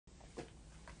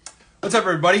What's up,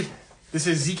 everybody? This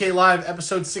is ZK Live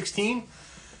episode 16.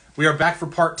 We are back for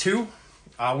part 2.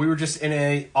 We were just in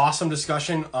a awesome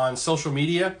discussion on social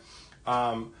media,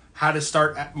 how to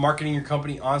start marketing your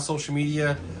company on social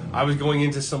media. I was going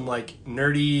into some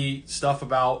nerdy stuff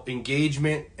about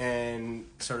engagement and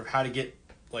sort of how to get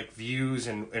views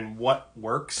and what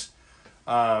works.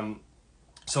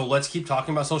 So let's keep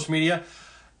talking about social media.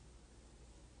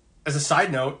 As a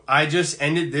side note, I just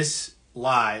ended this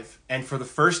live, and for the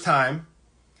first time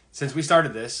since we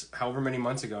started this, however many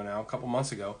months ago now, a couple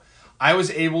months ago, I was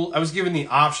given the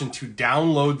option to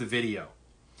download the video.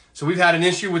 So we've had an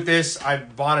issue with this. I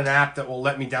bought an app that will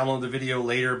let me download the video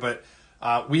later, but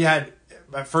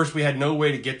at first we had no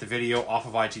way to get the video off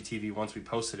of IGTV once we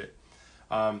posted it.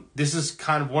 This is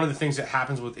kind of one of the things that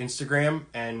happens with Instagram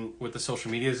and with the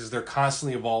social medias is they're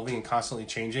constantly evolving and constantly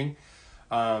changing,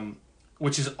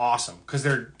 which is awesome because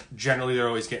they're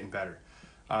always getting better.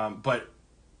 But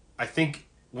I think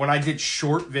when I did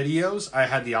short videos, I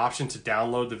had the option to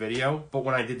download the video, but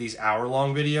when I did these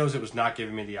hour-long videos, it was not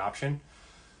giving me the option.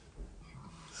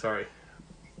 Sorry.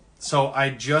 So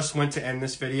I just went to end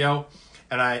this video,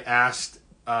 and I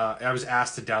was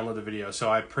asked to download the video.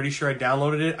 So I'm pretty sure I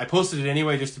downloaded it. I posted it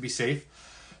anyway just to be safe.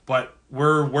 But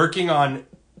we're working on,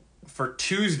 for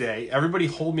Tuesday, everybody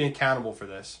hold me accountable for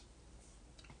this.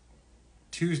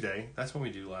 Tuesday, that's when we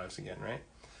do lives again, right?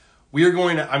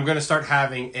 I'm going to start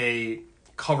having a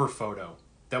cover photo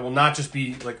that will not just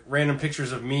be random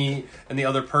pictures of me and the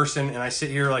other person, and I sit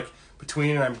here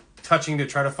between and I'm touching to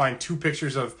try to find two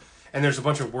pictures and there's a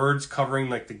bunch of words covering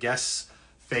the guest's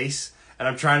face, and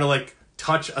I'm trying to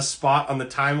touch a spot on the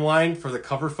timeline for the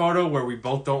cover photo where we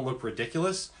both don't look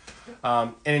ridiculous.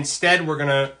 And instead we're going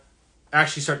to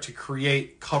actually start to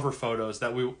create cover photos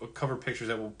cover pictures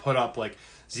that we'll put up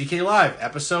ZK Live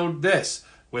episode this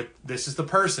with this is the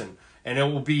person, and it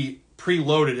will be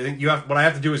preloaded. I think what I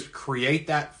have to do is create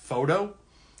that photo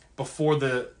before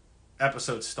the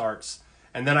episode starts,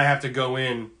 and then I have to go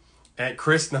in, and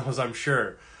Chris knows, I'm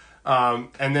sure,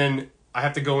 and then I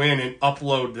have to go in and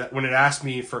upload that. When it asks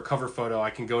me for a cover photo, I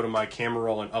can go to my camera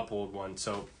roll and upload one.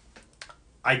 So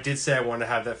I did say I wanted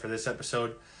to have that for this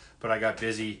episode, but I got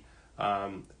busy.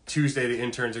 Tuesday the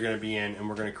interns are going to be in, and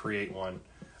we're going to create one.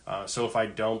 So if I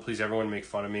don't, please everyone make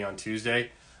fun of me on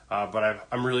Tuesday. But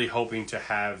I'm really hoping to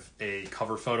have a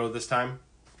cover photo this time.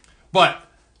 But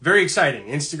very exciting.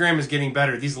 Instagram is getting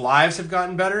better. These lives have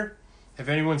gotten better. If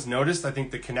anyone's noticed, I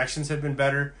think the connections have been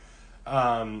better.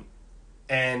 And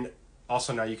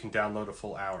also now you can download a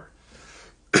full hour.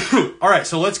 All right,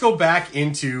 so let's go back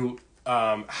into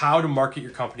how to market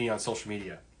your company on social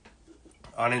media.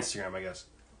 On Instagram, I guess.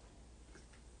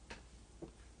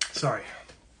 Sorry.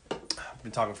 I've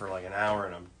been talking for an hour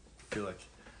and I feel like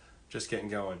just getting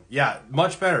going. Yeah,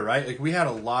 much better, right? We had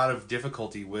a lot of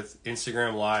difficulty with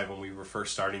Instagram Live when we were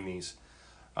first starting these.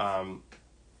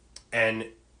 And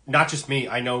not just me.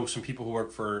 I know some people who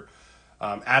work for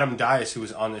Adam Dias, who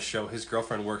was on this show. His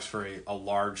girlfriend works for a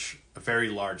very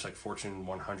large, Fortune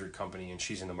 100 company, and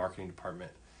she's in the marketing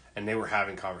department. And they were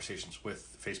having conversations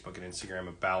with Facebook and Instagram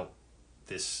about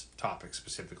this topic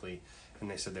specifically,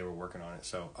 and they said they were working on it.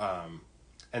 So,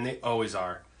 and they always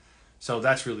are. So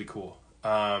that's really cool.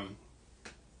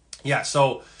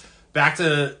 So back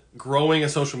to growing a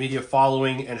social media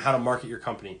following and how to market your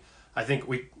company. I think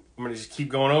I'm going to just keep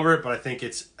going over it, but I think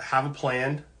it's have a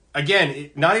plan.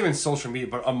 Again, not even social media,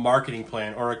 but a marketing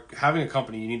plan, or having a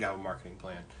company, you need to have a marketing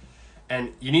plan.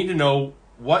 And you need to know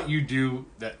what you do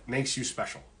that makes you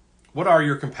special. What are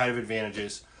your competitive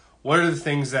advantages? What are the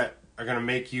things that are going to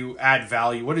make you add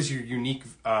value? What is your unique,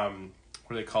 what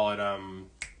do they call it?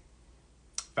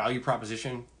 Value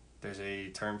proposition. There's a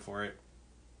term for it.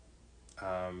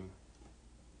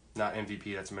 Not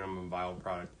MVP, that's minimum viable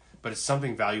product. But it's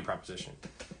something value proposition.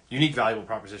 Unique valuable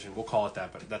proposition, we'll call it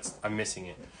that, but I'm missing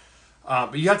it.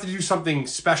 But you have to do something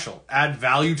special. Add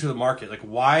value to the market.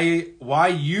 Why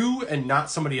you and not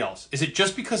somebody else? Is it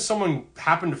just because someone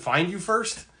happened to find you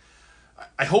first?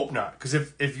 I hope not, because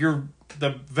if the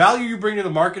value you bring to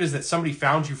the market is that somebody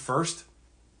found you first,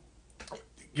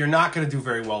 you're not going to do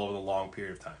very well over the long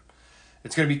period of time.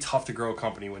 It's going to be tough to grow a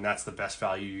company when that's the best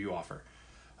value you offer.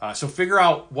 So figure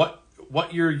out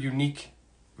what your unique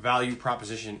value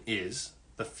proposition is,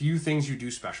 the few things you do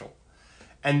special,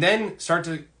 and then start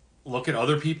to look at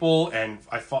other people and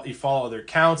you follow other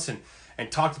accounts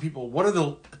and talk to people. What are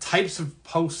the types of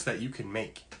posts that you can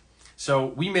make? So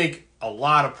we make a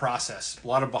lot of a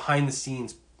lot of behind the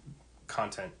scenes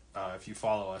content. If you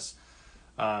follow us,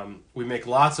 we make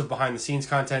lots of behind the scenes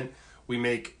content. We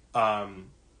make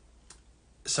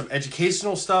some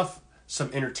educational stuff,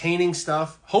 some entertaining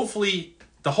stuff. Hopefully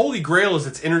the holy grail is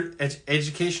it's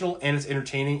educational and it's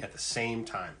entertaining at the same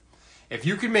time. If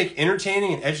you can make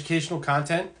entertaining and educational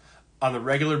content on the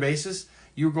regular basis,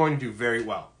 you're going to do very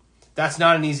well. That's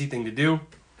not an easy thing to do.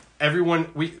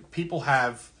 People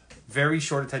have very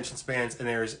short attention spans, and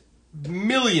there's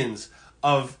millions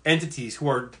of entities who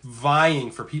are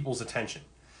vying for people's attention.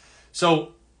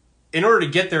 So in order to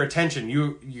get their attention,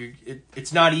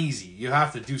 it's not easy. You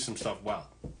have to do some stuff well.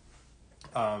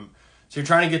 So you're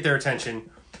trying to get their attention,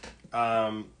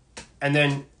 and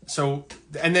then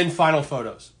final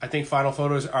photos. I think final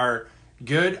photos are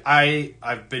good.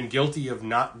 I've been guilty of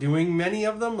not doing many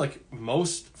of them. Like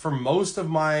for most of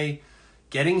my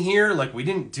getting here, like we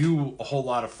didn't do a whole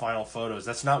lot of final photos.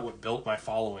 That's not what built my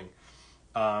following.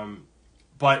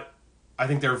 But I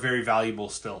think they're very valuable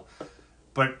still.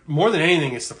 But more than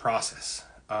anything, it's the process.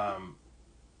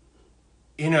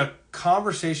 In a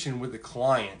conversation with the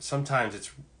client, sometimes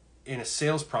it's in a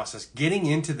sales process, getting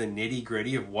into the nitty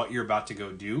gritty of what you're about to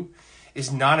go do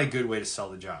is not a good way to sell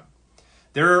the job.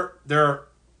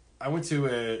 I went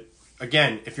to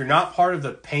again, if you're not part of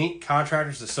the Paint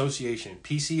Contractors Association,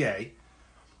 PCA,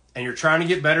 and you're trying to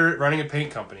get better at running a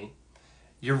paint company,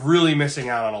 you're really missing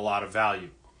out on a lot of value.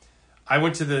 I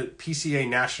went to the PCA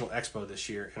National Expo this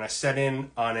year, and I sat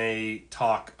in on a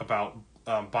talk about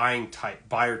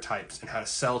buyer types and how to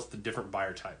sell to the different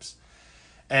buyer types.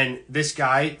 And this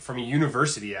guy from a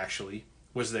university actually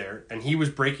was there, and he was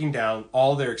breaking down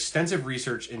all their extensive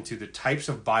research into the types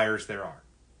of buyers there are.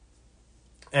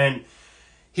 And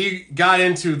he got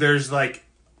into,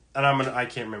 I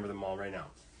can't remember them all right now,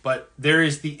 but there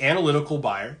is the analytical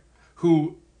buyer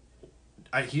who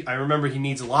I remember he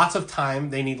needs lots of time.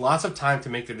 They need lots of time to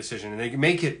make their decision, and they can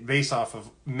make it based off of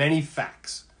many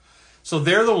facts. So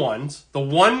they're the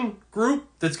one group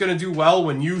that's going to do well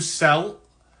when you sell.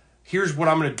 Here's what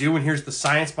I'm going to do, and here's the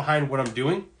science behind what I'm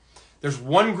doing. There's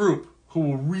one group who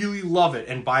will really love it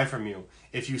and buy from you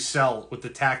if you sell with the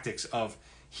tactics of,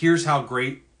 here's how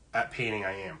great at painting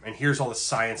I am, and here's all the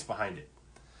science behind it.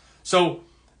 So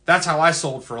that's how I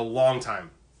sold for a long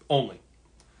time only.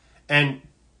 And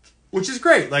which is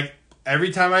great. Like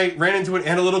every time I ran into an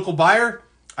analytical buyer,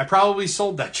 I probably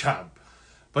sold that job.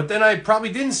 But then I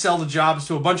probably didn't sell the jobs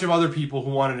to a bunch of other people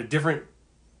who wanted a different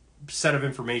set of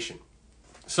information.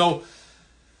 So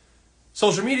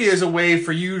social media is a way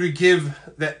for you to give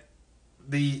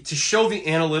to show the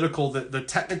analytical, the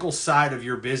technical side of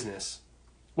your business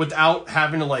without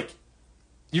having to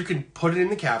you can put it in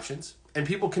the captions and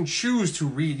people can choose to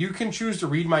read. You can choose to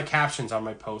read my captions on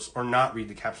my post or not read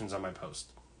the captions on my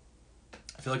post.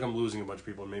 I feel like I'm losing a bunch of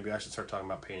people, and maybe I should start talking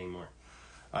about painting more.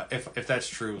 If that's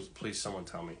true, please someone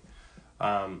tell me.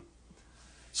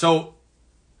 So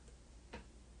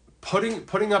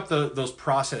putting up those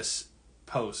process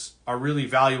posts are really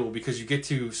valuable because you get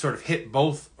to sort of hit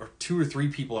both or two or three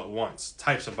people at once,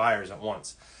 types of buyers at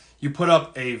once. You put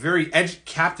up a very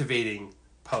captivating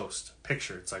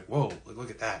picture. It's like, whoa, look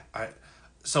at that.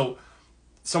 So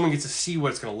someone gets to see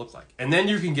what it's going to look like. And then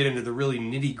you can get into the really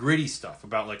nitty gritty stuff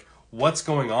about what's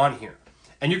going on here.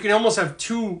 And you can almost have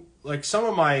two, some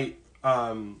of my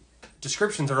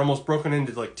descriptions are almost broken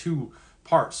into two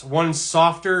parts. One's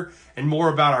softer and more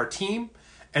about our team,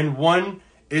 and one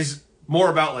is more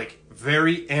about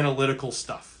very analytical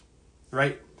stuff,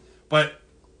 right? But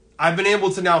I've been able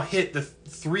to now hit the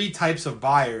three types of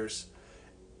buyers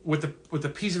with a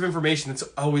piece of information that's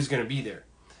always going to be there.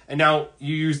 And now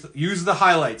you use the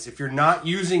highlights. If you're not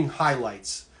using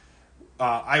highlights,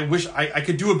 I wish I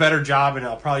could do a better job, and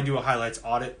I'll probably do a highlights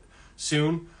audit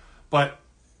soon. But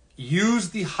use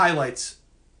the highlights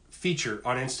feature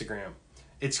on Instagram.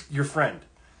 It's your friend.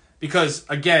 Because,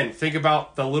 again, think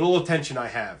about the little attention I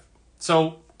have.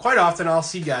 So quite often I'll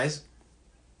see guys,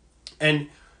 and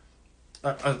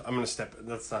I'm going to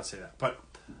let's not say that. But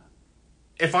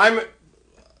if I'm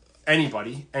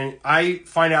anybody and I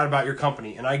find out about your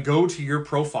company and I go to your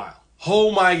profile,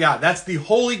 oh my God, that's the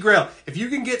holy grail. If you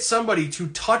can get somebody to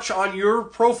touch on your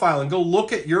profile and go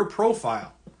look at your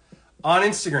profile on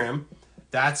Instagram,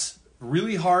 that's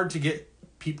really hard to get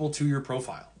people to your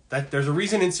profile. There's a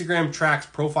reason Instagram tracks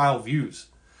profile views.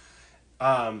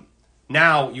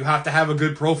 Now you have to have a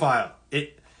good profile.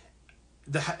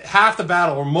 Half the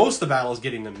battle, or most of the battle, is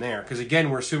getting them there. Because again,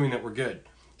 we're assuming that we're good.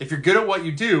 If you're good at what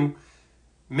you do,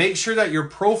 make sure that your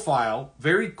profile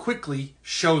very quickly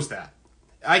shows that.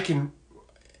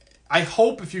 I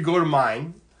hope if you go to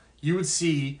mine, you would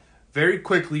see very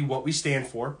quickly what we stand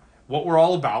for, what we're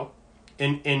all about,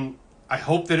 and I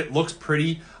hope that it looks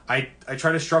pretty. I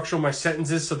try to structure my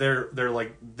sentences so they're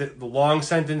like the long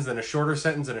sentence, then a shorter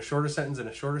sentence, and a shorter sentence, and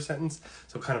a shorter sentence,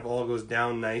 so it kind of all goes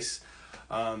down nice.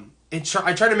 I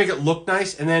try to make it look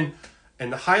nice, and then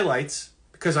the highlights,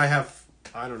 because I have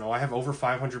over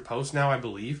 500 posts now, I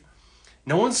believe.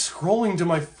 No one's scrolling to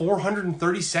my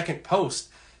 430-second post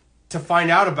to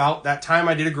find out about that time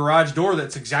I did a garage door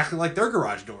that's exactly like their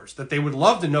garage doors that they would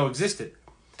love to know existed.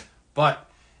 But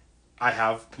I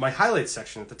have my highlights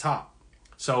section at the top.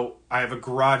 So I have a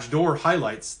garage door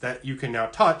highlights that you can now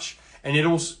touch, and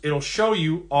it'll show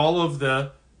you all of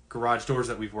the garage doors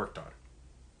that we've worked on.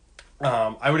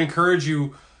 I would encourage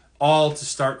you all to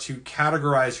start to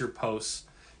categorize your posts.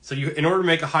 So in order to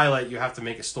make a highlight, you have to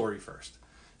make a story first.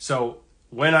 So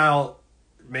when I'll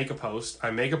make a post,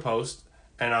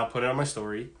 and I'll put it on my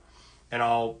story, and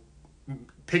I'll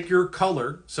pick your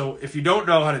color. So if you don't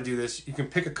know how to do this, you can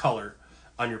pick a color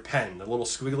on your pen, the little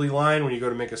squiggly line when you go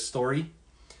to make a story.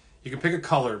 You can pick a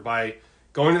color by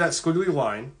going to that squiggly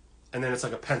line, and then it's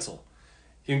like a pencil.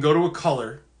 You can go to a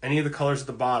color, any of the colors at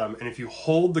the bottom, and if you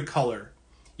hold the color,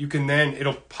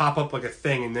 it'll pop up like a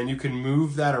thing, and then you can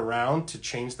move that around to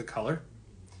change the color.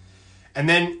 And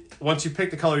then once you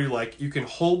pick the color you like, you can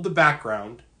hold the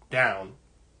background down,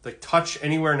 like touch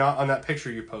anywhere not on that picture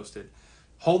you posted.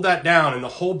 Hold that down, and the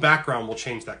whole background will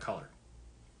change that color.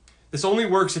 This only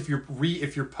works if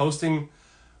you're posting,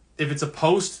 if it's a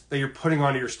post that you're putting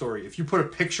onto your story. If you put a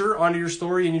picture onto your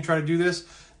story and you try to do this,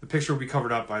 the picture will be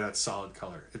covered up by that solid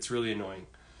color. It's really annoying.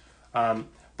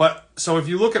 So if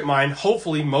you look at mine,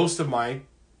 hopefully most of my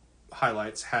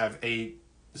highlights have a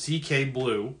ZK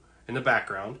blue in the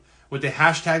background with the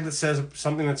hashtag that says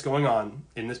something that's going on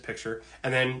in this picture,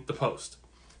 and then the post.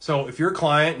 So if you're a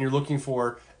client and you're looking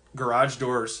for garage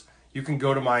doors, you can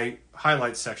go to my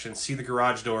highlights section, see the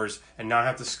garage doors, and not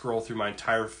have to scroll through my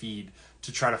entire feed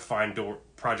to try to find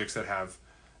projects that have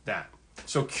that.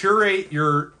 So curate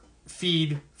your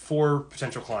feed for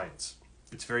potential clients.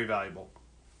 It's very valuable.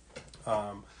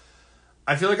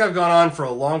 I feel like I've gone on for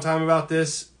a long time about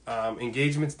this.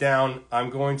 Engagement's down. I'm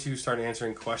going to start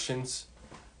answering questions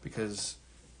because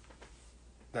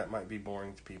that might be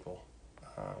boring to people.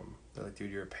 They're like,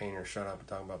 dude, you're a painter. Shut up and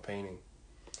talk about painting.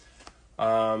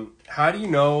 How do you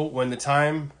know when the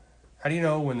time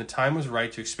was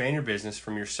right to expand your business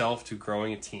from yourself to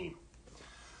growing a team?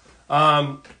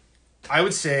 I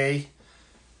would say,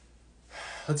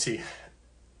 let's see.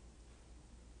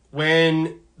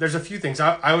 When there's a few things,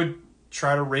 I would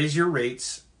try to raise your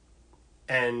rates.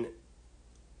 And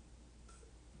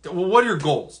well, what are your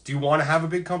goals? Do you want to have a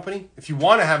big company? If you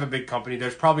want to have a big company,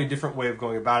 there's probably a different way of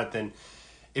going about it than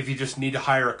if you just need to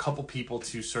hire a couple people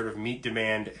to sort of meet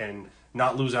demand and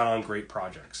not lose out on great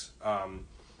projects.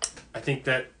 I think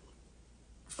that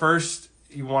first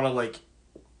you want to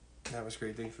that was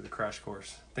great. Thank you for the crash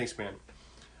course. Thanks, man.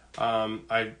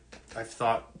 I've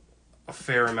thought a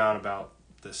fair amount about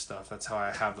this stuff. That's how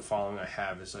I have the following I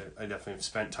have, is I definitely have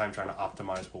spent time trying to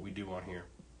optimize what we do on here.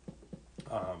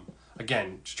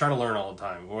 Again, just try to learn all the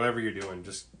time. Whatever you're doing,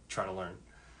 just try to learn.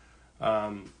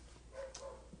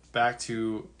 Back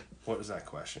to, what was that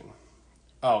question?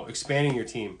 Oh, expanding your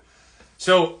team.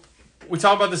 So we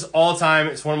talk about this all the time.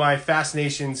 It's one of my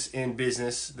fascinations in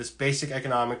business, this basic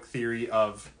economic theory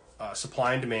of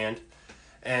supply and demand.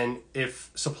 And if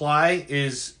supply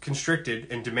is constricted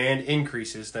and demand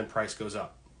increases, then price goes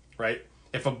up, right?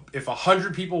 If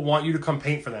 100 people want you to come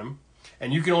paint for them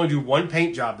and you can only do one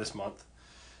paint job this month,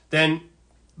 then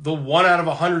the 1 out of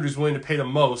 100 who's willing to pay the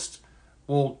most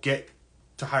will get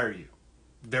to hire you.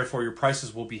 Therefore, your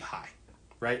prices will be high,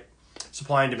 right?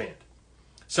 Supply and demand.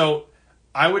 So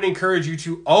I would encourage you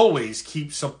to always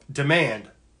keep demand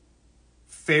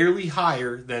fairly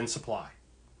higher than supply.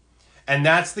 And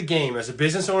that's the game. As a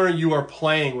business owner, you are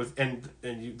playing with,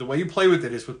 the way you play with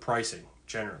it is with pricing,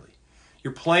 generally.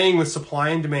 You're playing with supply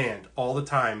and demand all the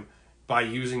time by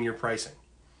using your pricing.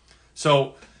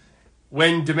 So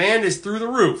when demand is through the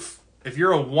roof, if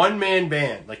you're a one-man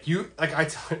band,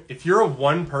 if you're a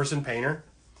one-person painter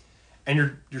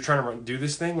and you're trying to do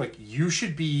this thing, you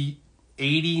should be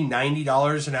 $80,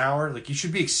 $90 an hour. You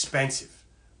should be expensive.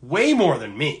 Way more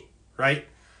than me, right?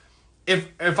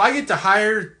 If I get to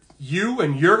hire you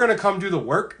and you're going to come do the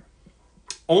work,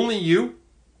 only you,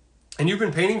 and you've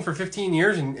been painting for 15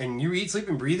 years and you eat, sleep,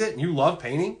 and breathe it, and you love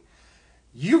painting,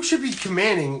 you should be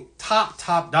commanding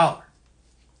top dollar.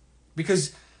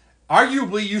 Because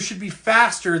arguably you should be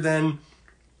faster than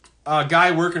a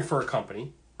guy working for a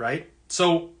company, right?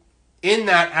 So in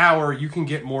that hour, you can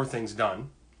get more things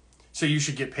done. So you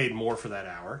should get paid more for that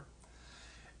hour.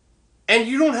 And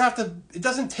you don't have to, it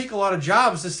doesn't take a lot of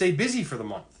jobs to stay busy for the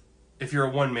month if you're a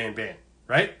one-man band,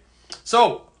 right?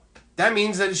 So that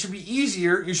means that it should be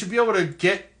easier. You should be able to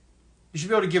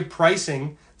give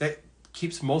pricing that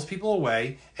keeps most people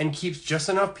away and keeps just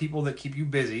enough people that keep you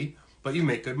busy, but you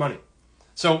make good money.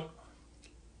 So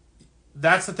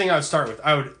that's the thing I would start with.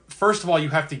 First of all, you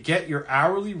have to get your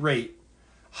hourly rate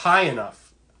high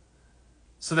enough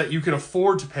so that you can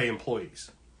afford to pay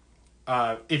employees.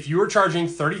 If you are charging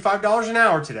 $35 an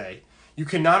hour today, you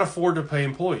cannot afford to pay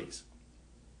employees.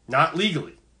 Not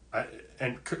legally.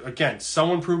 And again,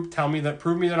 someone prove me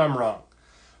that I'm wrong.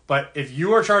 But if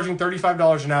you are charging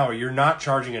 $35 an hour, you're not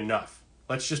charging enough.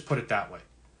 Let's just put it that way.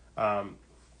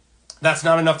 That's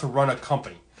not enough to run a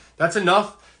company. That's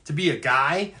enough to be a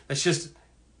guy that's just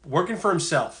working for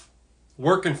himself.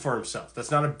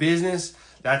 That's not a business.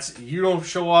 You don't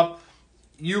show up,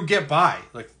 you get by,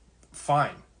 like,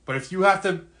 fine. But if you have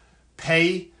to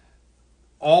pay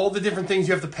all the different things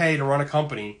you have to pay to run a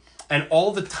company and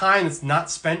all the time that's not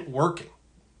spent working.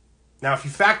 Now, if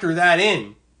you factor that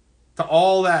in to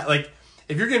all that, like,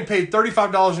 if you're getting paid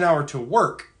 $35 an hour to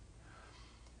work,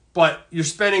 but you're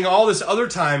spending all this other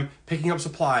time picking up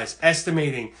supplies,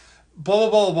 estimating, blah,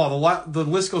 blah, blah, blah. The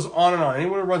list goes on and on.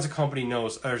 Anyone who runs a company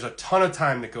knows there's a ton of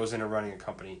time that goes into running a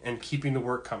company and keeping the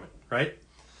work coming, right?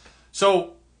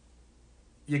 So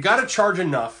you got to charge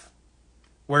enough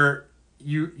where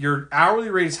your hourly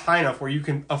rate is high enough where you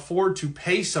can afford to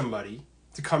pay somebody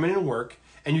to come in and work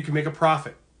and you can make a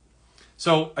profit.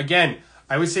 So again,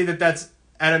 I would say that's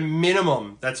at a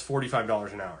minimum, that's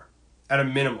 $45 an hour. At a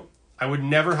minimum. I would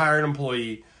never hire an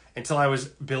employee until I was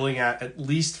billing at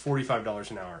least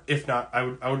 $45 an hour. If not, I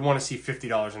would want to see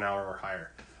 $50 an hour or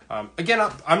higher. Again,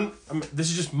 this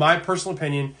is just my personal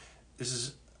opinion.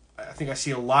 I think I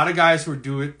see a lot of guys who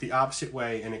do it the opposite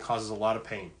way, and it causes a lot of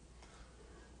pain.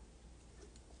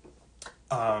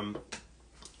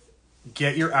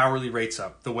 Get your hourly rates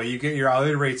up. The way you get your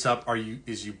hourly rates up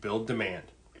is you build demand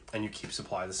and you keep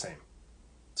supply the same.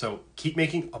 So keep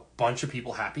making a bunch of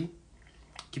people happy.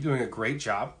 Keep doing a great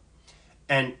job.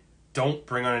 And don't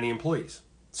bring on any employees.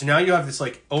 So now you have this,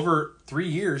 like, over 3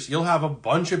 years, you'll have a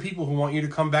bunch of people who want you to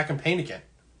come back and paint again.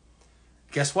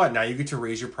 Guess what? Now you get to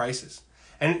raise your prices.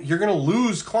 And you're going to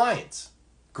lose clients.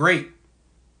 Great.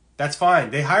 That's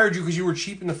fine. They hired you because you were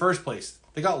cheap in the first place.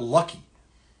 They got lucky.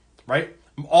 Right?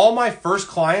 All my first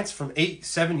clients from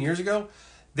 7 years ago,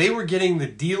 they were getting the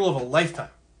deal of a lifetime.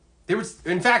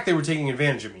 In fact, they were taking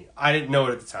advantage of me. I didn't know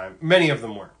it at the time. Many of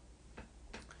them were.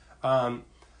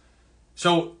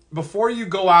 So before you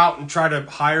go out and try to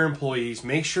hire employees,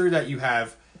 make sure that you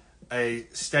have a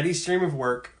steady stream of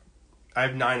work. I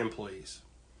have 9 employees.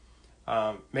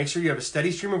 Make sure you have a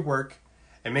steady stream of work,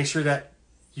 and make sure that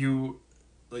you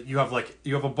have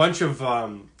a bunch of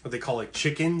what they call, like,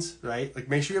 chickens, right? Like,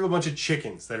 make sure you have a bunch of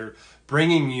chickens that are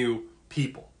bringing you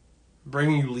people,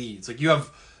 bringing you leads. Like, you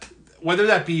have, whether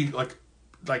that be like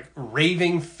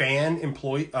raving fan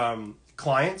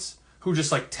clients who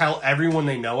just, like, tell everyone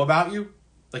they know about you.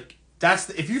 Like,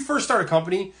 if you first start a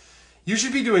company, you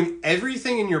should be doing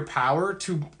everything in your power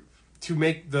to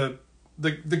make the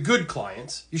good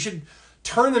clients. You should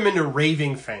turn them into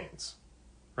raving fans,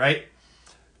 right?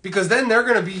 Because then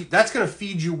that's going to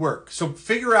feed you work. So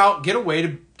get a way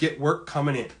to get work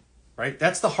coming in, right?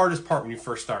 That's the hardest part when you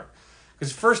first start.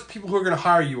 Because first, people who are going to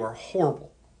hire you are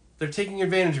horrible. They're taking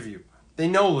advantage of you. They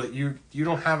know that you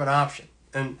don't have an option.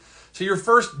 And so you're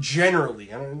first generally,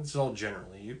 and it's all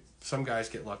generally, some guys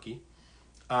get lucky.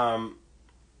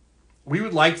 We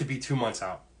would like to be 2 months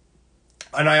out.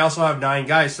 And I also have 9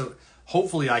 guys, so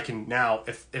hopefully I can now,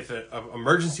 if an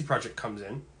emergency project comes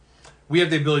in, we have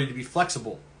the ability to be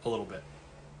flexible a little bit.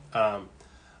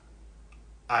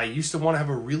 I used to want to have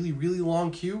a really, really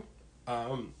long queue.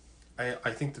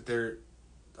 I think that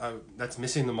that's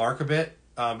missing the mark a bit.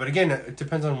 But again, it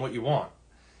depends on what you want.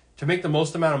 To make the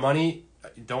most amount of money,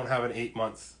 don't have an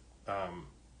 8-month.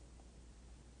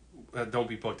 Don't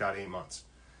be booked out 8 months.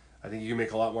 I think you can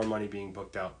make a lot more money being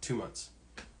booked out 2 months.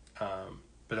 But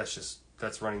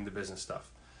that's running the business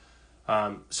stuff.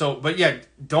 But yeah,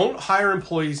 don't hire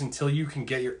employees until you can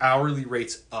get your hourly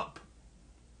rates up.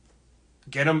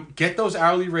 Get those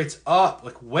hourly rates up,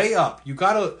 like way up. You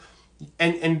gotta,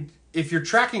 and if you're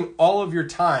tracking all of your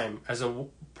time as a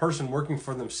person working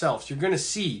for themselves, you're gonna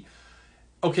see,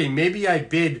 okay, maybe I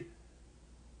bid.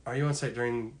 Are you on site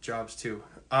during jobs too?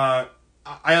 I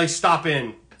like stop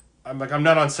in. I'm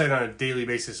not on site on a daily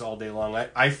basis all day long.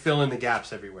 I fill in the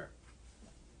gaps everywhere.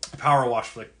 I power wash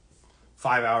for like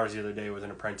 5 hours the other day with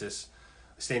an apprentice.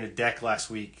 I stained a deck last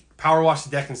week. Power washed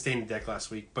the deck and stained the deck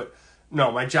last week. But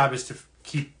no, my job is to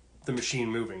keep the machine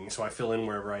moving. So I fill in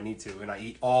wherever I need to, and I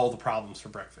eat all the problems for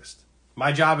breakfast.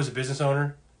 My job as a business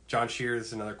owner, John Shear, this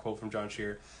is another quote from John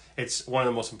Shear. It's one of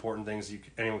the most important things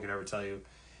anyone could ever tell you.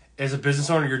 As a business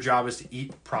owner, your job is to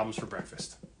eat problems for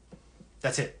breakfast.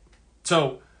 That's it.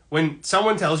 So when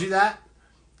someone tells you that,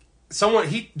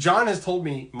 John has told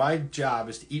me my job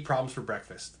is to eat problems for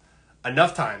breakfast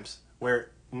enough times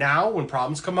where now when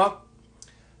problems come up,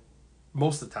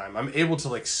 most of the time I'm able to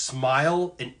like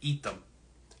smile and eat them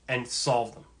and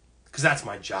solve them because that's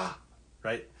my job,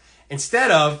 right?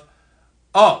 Instead of,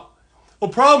 oh, a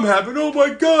problem happened. Oh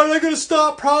my God, I gotta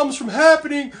stop problems from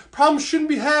happening. Problems shouldn't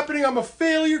be happening. I'm a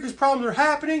failure because problems are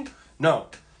happening. No.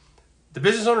 The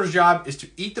business owner's job is to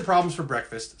eat the problems for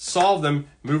breakfast, solve them,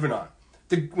 moving on.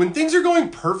 When things are going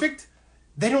perfect,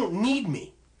 they don't need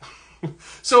me.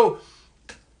 So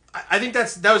I think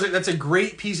that's a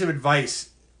great piece of advice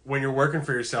when you're working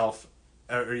for yourself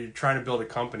or you're trying to build a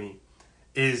company,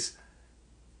 is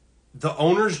the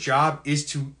owner's job is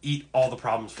to eat all the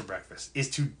problems for breakfast, is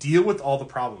to deal with all the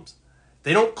problems.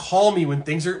 They don't call me when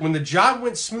the job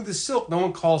went smooth as silk, no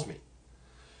one calls me.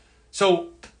 So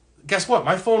guess what?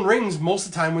 My phone rings most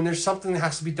of the time when there's something that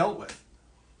has to be dealt with.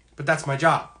 But that's my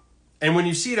job. And when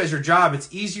you see it as your job,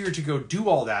 it's easier to go do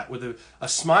all that with a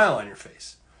smile on your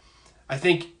face. I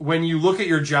think when you look at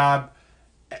your job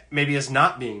maybe as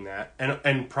not being that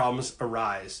and problems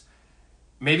arise,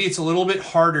 maybe it's a little bit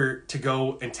harder to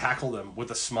go and tackle them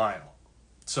with a smile.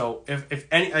 So if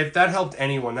that helped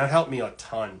anyone, that helped me a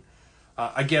ton.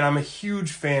 Again, I'm a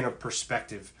huge fan of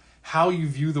perspective. How you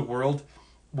view the world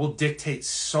will dictate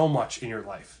so much in your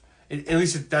life. At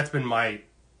least that's been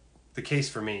the case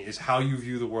for me, is how you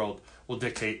view the world will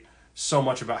dictate so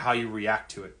much about how you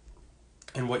react to it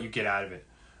and what you get out of it.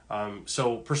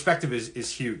 So perspective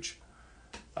is huge.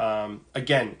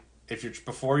 Again,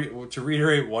 to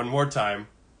reiterate one more time,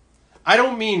 I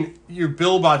don't mean you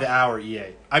bill by the hour,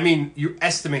 EA. I mean you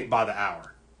estimate by the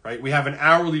hour, right? We have an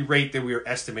hourly rate that we are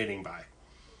estimating by.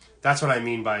 That's what I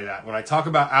mean by that. When I talk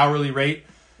about hourly rate,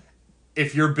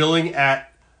 if you're billing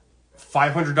at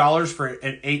 $500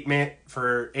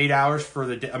 for 8 hours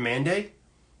for a man day,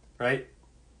 right?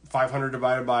 500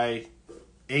 divided by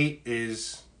 8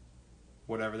 is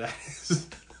whatever that is.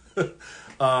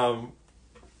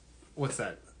 What's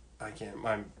that? I can't.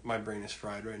 My brain is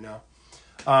fried right now.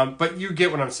 But you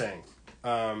get what I'm saying.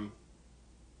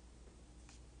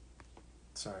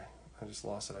 Sorry, I just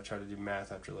lost it. I tried to do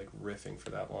math after like riffing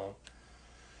for that long.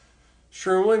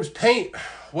 Sherwin-Williams paint.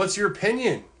 What's your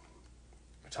opinion?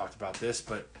 We talked about this,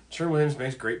 but Sherwin-Williams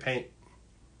makes great paint.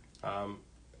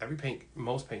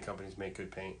 Most paint companies make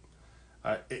good paint.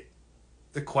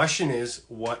 The question is,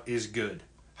 what is good?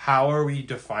 How are we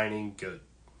defining good?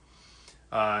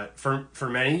 For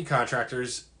many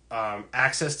contractors,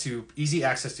 easy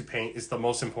access to paint is the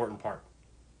most important part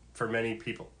for many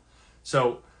people.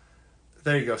 So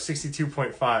there you go,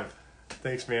 62.5.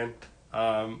 Thanks, man.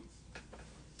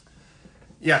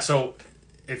 Yeah, so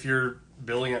if you're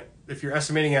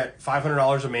estimating at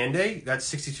 $500 a man day,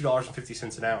 that's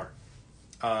 $62.50 an hour.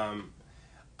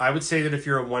 I would say that if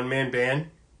you're a one-man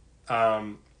band,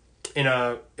 in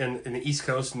the East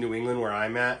Coast, New England, where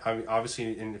I'm at, obviously,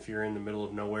 if you're in the middle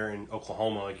of nowhere in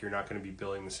Oklahoma, like, you're not going to be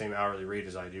billing the same hourly rate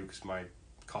as I do because my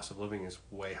cost of living is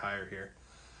way higher here.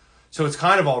 So it's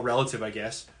kind of all relative, I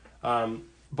guess.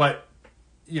 But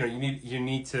you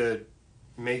need to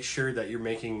make sure that you're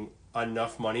making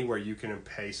enough money where you can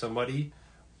pay somebody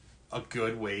a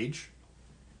good wage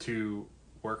to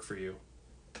work for you.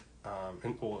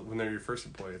 When they're your first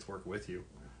employee, it's work with you,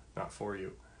 not for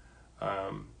you.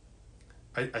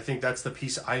 I think that's the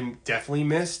piece I definitely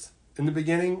missed in the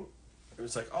beginning. It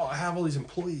was like, oh, I have all these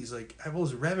employees, like I have all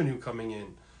this revenue coming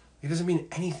in. It doesn't mean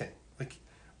anything. Like,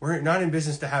 we're not in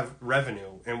business to have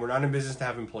revenue, and we're not in business to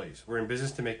have employees. We're in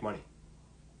business to make money.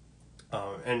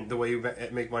 And the way you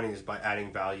make money is by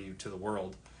adding value to the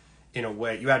world. In a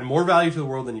way, you add more value to the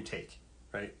world than you take,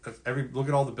 right? Look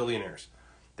at all the billionaires.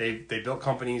 They built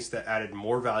companies that added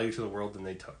more value to the world than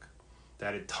they took. They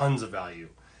added tons of value.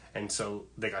 And so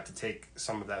they got to take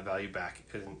some of that value back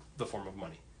in the form of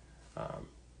money.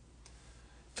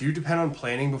 Do you depend on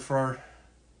planning before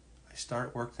I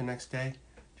start work the next day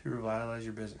to revitalize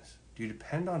your business? Do you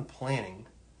depend on planning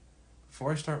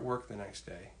before I start work the next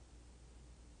day?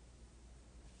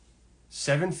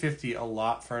 $750 a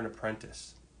lot for an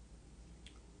apprentice.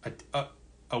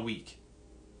 A week.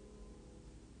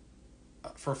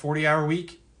 For a 40-hour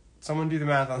week? Someone do the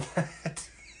math on that.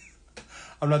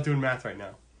 I'm not doing math right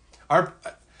now.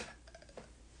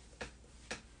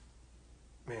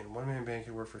 One-man band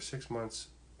can work for 6 months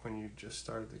when you just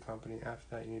started the company. After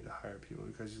that, you need to hire people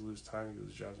because you lose time, you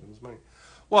lose jobs, and lose money.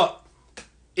 Well,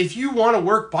 if you want to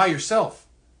work by yourself,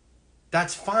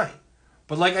 that's fine.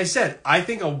 But like I said, I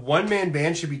think a one-man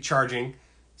band should be charging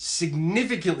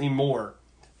significantly more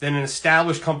than an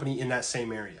established company in that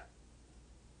same area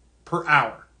per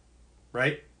hour.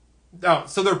 right? Now,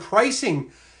 so their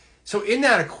pricing, so in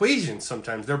that equation,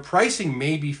 sometimes their pricing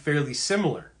may be fairly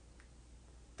similar.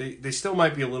 They still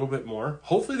might be a little bit more.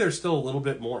 Hopefully, they're still a little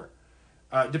bit more.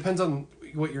 Depends on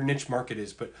what your niche market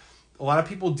is, but a lot of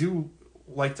people do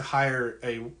like to hire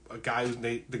a guy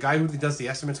the guy who does the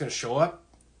estimate's going to show up.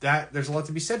 That there's a lot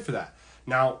to be said for that.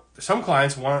 Now, some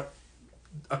clients want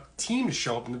a team to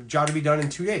show up and the job to be done in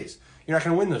 2 days. You're not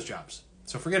going to win those jobs,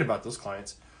 so forget about those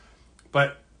clients.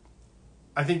 But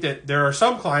I think that there are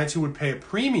some clients who would pay a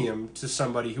premium to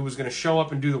somebody who was going to show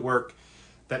up and do the work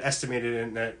that estimated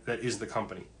and that is the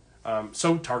company.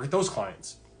 So target those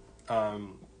clients.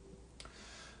 Don't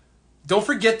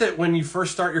forget that when you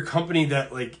first start your company,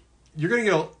 that like you're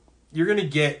gonna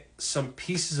get some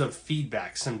pieces of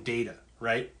feedback, some data,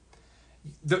 right?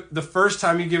 The first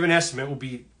time you give an estimate will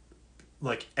be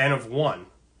like N of 1.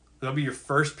 That'll be your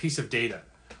first piece of data.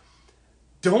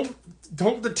 Don't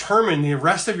determine the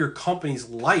rest of your company's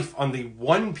life on the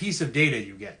one piece of data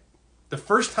you get. The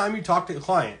first time you talk to a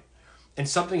client and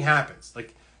something happens,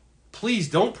 like, please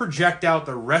don't project out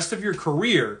the rest of your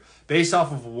career based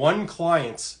off of one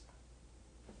client's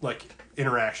like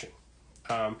interaction.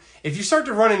 If you start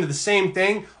to run into the same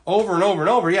thing over and over and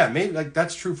over, yeah, maybe like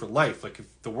that's true for life. Like if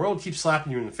the world keeps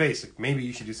slapping you in the face, like maybe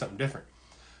you should do something different.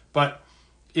 But,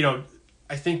 you know,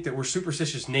 I think that we're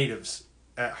superstitious natives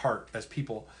at heart as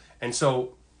people. And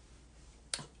so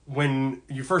when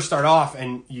you first start off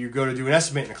and you go to do an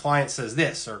estimate and a client says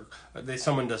this or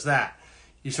someone does that,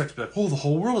 you start to be like, oh, the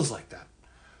whole world is like that.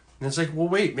 And it's like, well,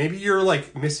 wait, maybe you're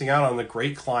like missing out on the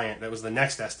great client that was the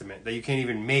next estimate that you can't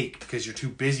even make because you're too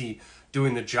busy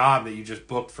doing the job that you just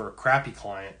booked for a crappy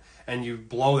client, and you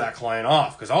blow that client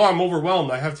off because, oh, I'm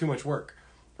overwhelmed, I have too much work,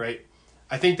 right?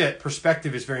 I think that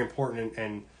perspective is very important,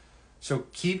 and so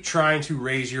keep trying to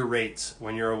raise your rates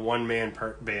when you're a one-man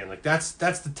band. Like that's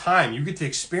the time. You get to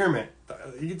experiment.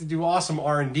 You get to do awesome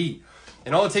R&D.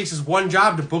 And all it takes is one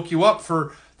job to book you up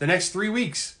for the next 3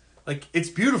 weeks. Like, it's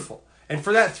beautiful. And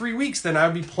for that 3 weeks, then I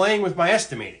would be playing with my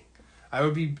estimating. I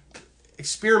would be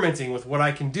experimenting with what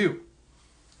I can do.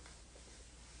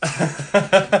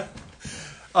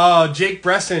 Jake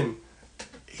Bresson,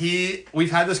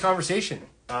 we've had this conversation.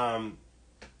 And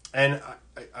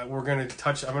I'm going to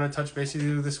touch base with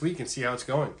you this week and see how it's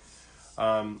going.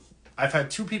 I've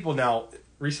had 2 people now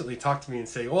recently talk to me and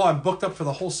say, oh, I'm booked up for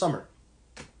the whole summer.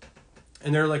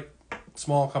 And they're like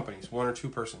small companies, 1 or 2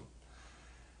 person.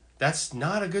 That's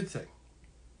not a good thing.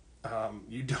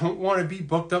 You don't want to be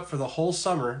booked up for the whole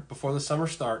summer before the summer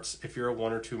starts if you're a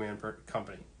 1 or 2 man per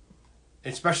company,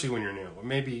 especially when you're new.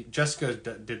 Maybe Jessica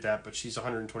did that, but she's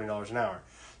 $120 an hour.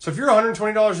 So if you're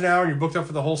 $120 an hour and you're booked up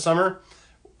for the whole summer,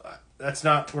 we're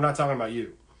not talking about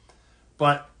you.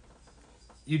 But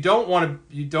you don't want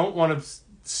to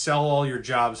sell all your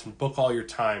jobs and book all your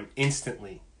time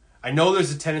instantly. I know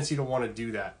there's a tendency to want to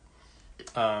do that.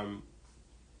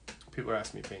 People are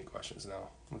asking me paint questions now.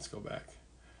 Let's go back.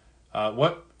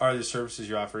 What are the services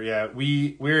you offer? Yeah,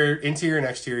 we're interior and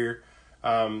exterior.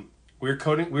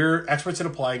 We're experts at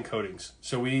applying coatings.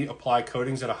 So we apply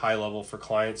coatings at a high level for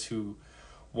clients who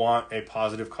want a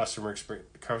positive customer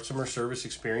service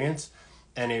experience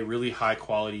and a really high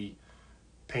quality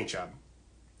paint job.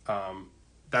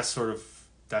 That's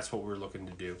what we're looking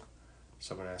to do.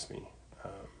 Someone asked me,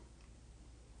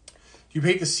 do you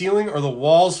paint the ceiling or the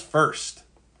walls first?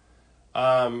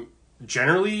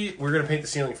 Generally, we're going to paint the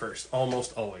ceiling first.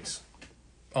 Almost always.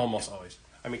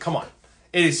 I mean, come on.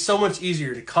 It is so much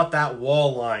easier to cut that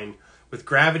wall line with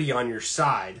gravity on your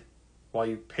side while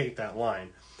you paint that line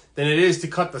than it is to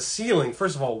cut the ceiling.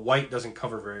 First of all, white doesn't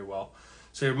cover very well.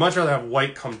 So you'd much rather have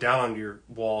white come down onto your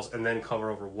walls and then cover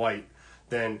over white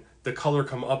than the color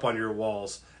come up onto your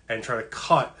walls and try to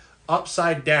cut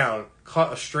upside down,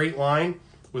 cut a straight line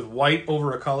with white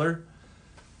over a color.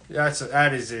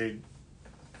 That is a...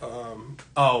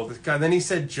 this guy, then he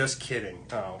said, just kidding.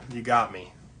 Oh, you got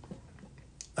me.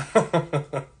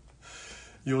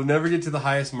 You'll never get to the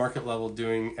highest market level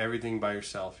doing everything by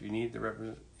yourself. You need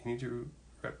your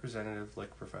representative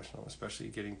like professional, especially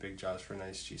getting big jobs for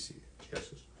nice GCs.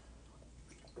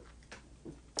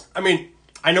 I mean,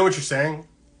 I know what you're saying.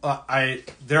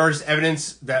 There is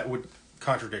evidence that would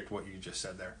contradict what you just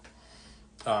said there.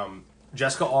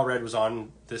 Jessica Allred was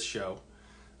on this show.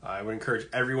 I would encourage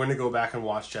everyone to go back and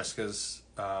watch Jessica's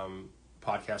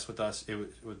podcast with us.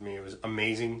 With me. It was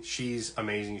amazing. She's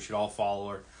amazing. You should all follow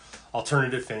her.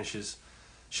 Alternative Finishes.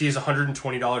 She is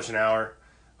 $120 an hour.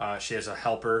 She has a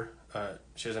helper.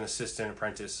 She has an assistant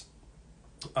apprentice.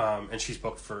 And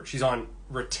she's on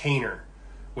retainer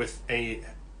with a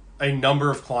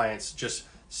number of clients.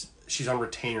 She's on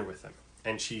retainer with them.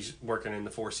 and she's working in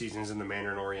the Four Seasons in the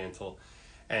Mandarin Oriental,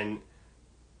 and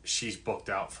she's booked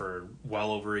out for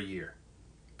well over a year.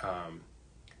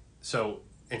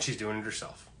 And she's doing it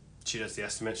herself. She does the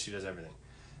estimates. She does everything.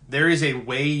 There is a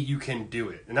way you can do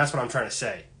it, and that's what I'm trying to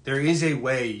say. There is a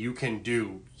way you can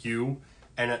do you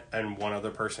and one other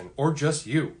person, or just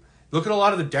you. Look at a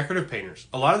lot of the decorative painters.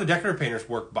 A lot of the decorative painters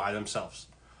work by themselves.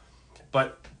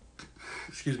 But,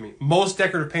 excuse me, most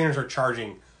decorative painters are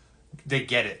charging. They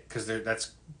get it because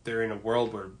they're in a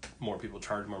world where more people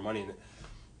charge more money. And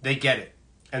they get it,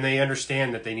 and they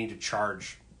understand that they need to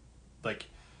charge. Like,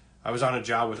 I was on a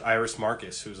job with Iris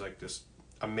Marcus, who's like this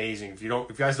amazing. If you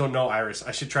guys don't know Iris,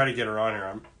 I should try to get her on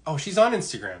here. She's on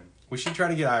Instagram. We should try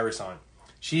to get Iris on.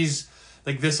 She's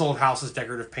like This Old House's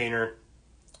decorative painter.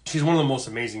 She's one of the most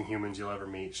amazing humans you'll ever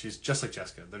meet. She's just like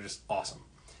Jessica. They're just awesome.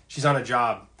 She's on a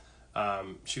job.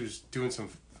 She was doing some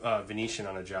Venetian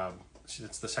on a job.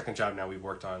 It's the second job now we've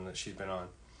worked on that she's been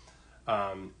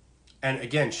on. And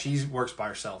again, she works by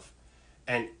herself.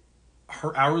 And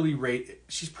her hourly rate,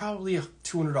 she's probably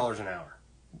 $200 an hour.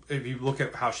 If you look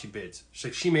at how she bids.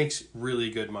 She makes really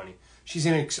good money. She's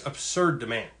in absurd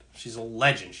demand. She's a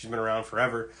legend. She's been around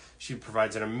forever. She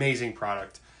provides an amazing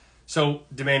product. So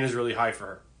demand is really high for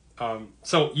her.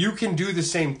 So you can do the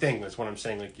same thing. That's what I'm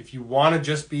saying. Like, if you want to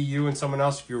just be you and someone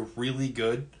else, if you're really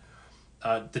good,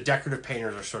 the decorative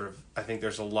painters are sort of, I think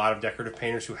there's a lot of decorative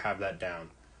painters who have that down.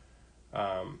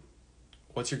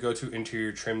 What's your go-to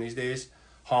interior trim these days?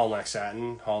 Hall and Lac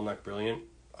Satin, Hall and Lac Brilliant,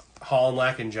 Hall and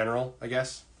Lac in general, I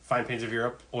guess. Fine Paints of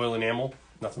Europe, oil enamel,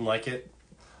 nothing like it.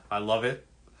 I love it.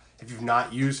 If you've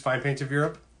not used Fine Paints of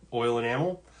Europe, oil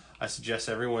enamel, I suggest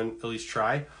everyone at least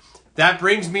try. That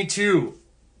brings me to,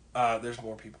 there's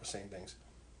more people saying things.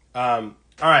 All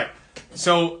right,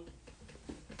 so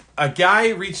a guy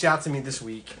reached out to me this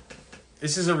week.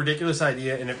 This is a ridiculous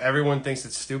idea, and if everyone thinks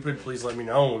it's stupid, please let me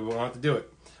know, and we won't have to do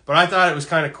it. But I thought it was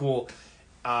kind of cool.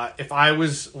 If I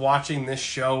was watching this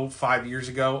show 5 years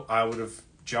ago, I would have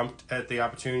jumped at the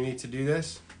opportunity to do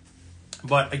this.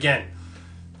 But again,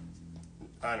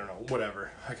 I don't know,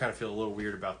 whatever. I kind of feel a little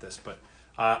weird about this, but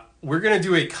we're going to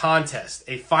do a contest,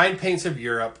 a Fine Paints of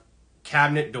Europe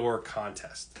cabinet door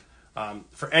contest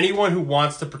for anyone who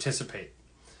wants to participate.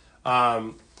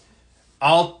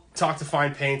 I'll talk to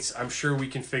Fine Paints. I'm sure we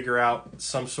can figure out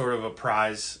some sort of a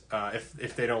prize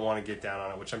if they don't want to get down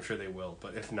on it, which I'm sure they will.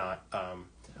 But if not,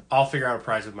 I'll figure out a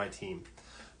prize with my team.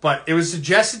 But it was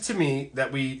suggested to me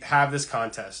that we have this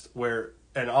contest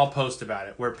and I'll post about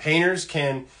it, where painters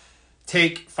can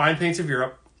take Fine Paints of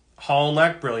Europe, Hall and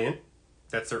Lac Brilliant,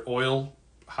 that's their oil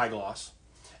high gloss,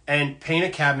 and paint a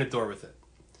cabinet door with it.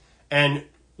 And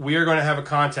we are going to have a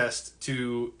contest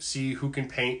to see who can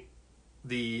paint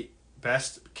the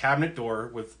best cabinet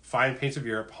door with Fine Paints of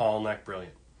Europe, Hall and Lac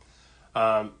Brilliant.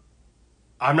 I'm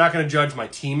not going to judge. My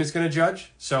team is going to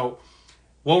judge. So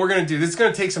what we're going to do, this is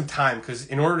going to take some time, because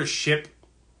in order to ship,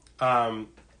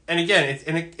 and again,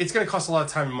 it's going to cost a lot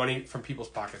of time and money from people's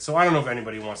pockets. So I don't know if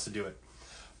anybody wants to do it.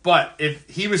 But if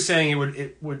he was saying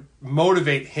it would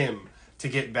motivate him to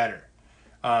get better.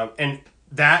 And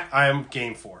that I am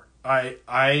game for.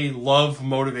 I love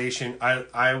motivation.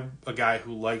 I'm a guy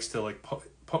who likes to like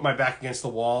put my back against the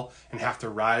wall and have to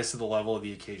rise to the level of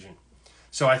the occasion.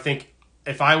 So I think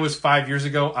if I was 5 years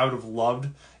ago, I would have loved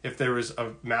if there was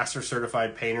a master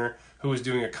certified painter who was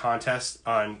doing a contest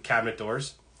on cabinet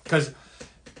doors. Because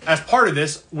as part of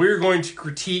this, we're going to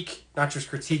critique, not just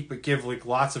critique, but give like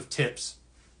lots of tips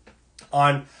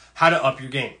on how to up your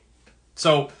game.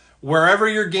 So wherever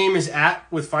your game is at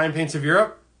with Fine Paints of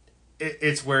Europe,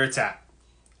 it's where it's at.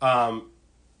 Not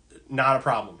a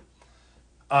problem.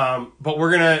 But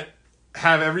we're going to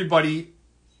have everybody,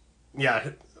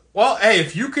 well, hey,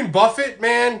 if you can buff it,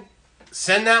 man,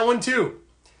 send that one too.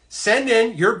 Send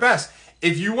in your best.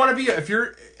 If you want to be,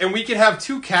 and we can have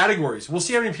 2 categories. We'll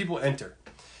see how many people enter.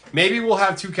 Maybe we'll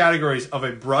have 2 categories of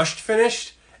a brushed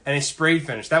finish and a sprayed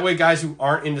finish. That way guys who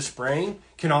aren't into spraying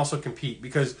can also compete,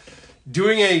 because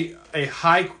doing a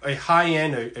high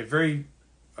end, a very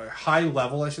high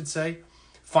level, I should say,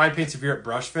 Fine Paints of Europe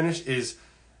brush finish is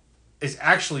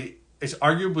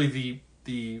arguably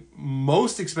the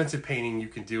most expensive painting you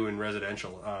can do in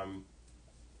residential,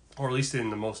 or at least in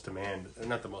the most demand.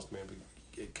 Not the most demand, but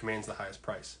it commands the highest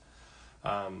price.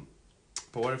 But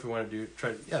what if we want to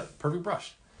perfect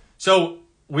brush? So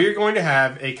we're going to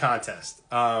have a contest.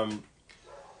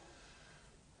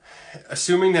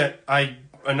 Assuming that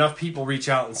enough people reach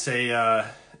out and say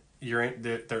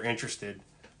they're interested.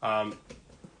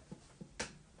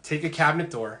 Take a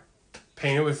cabinet door,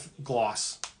 paint it with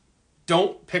gloss.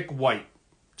 Don't pick white.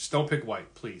 Just don't pick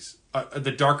white, please.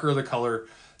 The darker the color,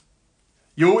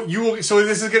 You will. So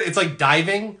this is good. It's like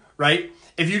diving, right?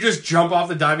 If you just jump off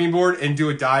the diving board and do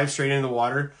a dive straight into the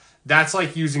water, that's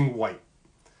like using white.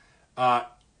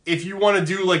 If you want to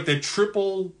do like the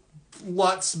triple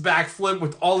Lutz backflip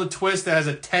with all the twists that has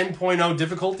a 10.0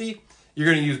 difficulty, you're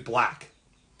going to use black.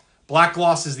 Black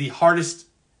gloss is the hardest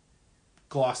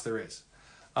gloss there is.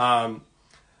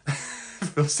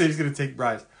 Phil says he's going to take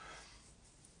bribes.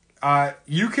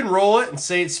 You can roll it and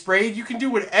say it's sprayed. You can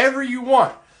do whatever you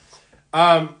want.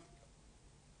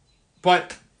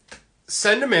 But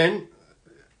send them in.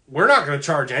 We're not going to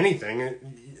charge anything.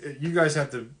 You guys have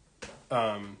to,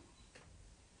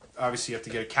 obviously you have to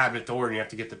get a cabinet door and you have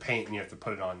to get the paint and you have to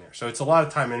put it on there. So it's a lot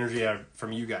of time and energy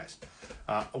from you guys.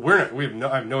 I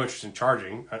have no interest in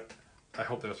charging. I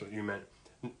hope that's what you meant.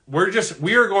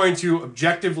 We are going to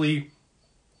objectively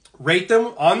rate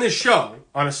them on this show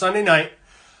on a Sunday night.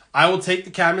 I will take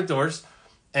the cabinet doors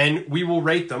and we will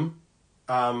rate them.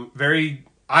 I'm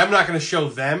not going to show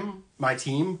them, my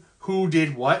team, who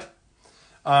did what.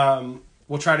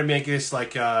 We'll try to make this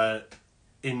like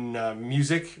in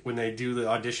music when they do the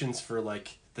auditions for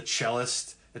like the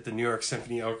cellist at the New York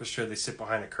Symphony Orchestra. They sit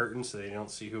behind a curtain so they don't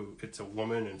see who it's a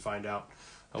woman and find out,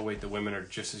 oh wait, the women are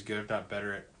just as good, if not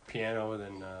better, at piano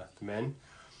than the men.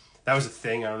 That was a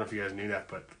thing. I don't know if you guys knew that,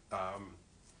 but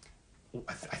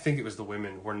I think it was the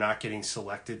women were not getting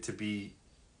selected to be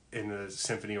in the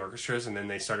symphony orchestras, and then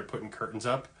they started putting curtains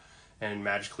up, and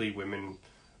magically women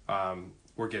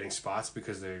were getting spots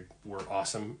because they were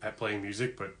awesome at playing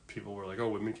music, but people were like, oh,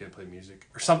 women can't play music,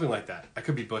 or something like that. I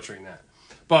could be butchering that.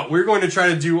 But we're going to try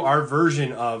to do our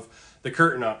version of the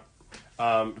curtain up,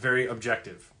 very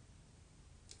objective.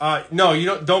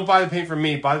 No, don't buy the paint from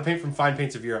me. Buy the paint from Fine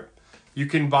Paints of Europe. You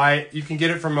can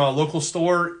get it from a local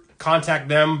store, contact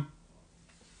them.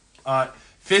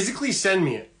 Physically send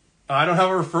me it. I don't have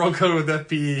a referral code with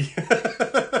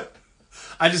FPE.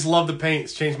 I just love the paint.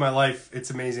 It's changed my life. It's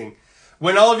amazing.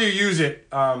 When all of you use it,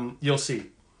 you'll see.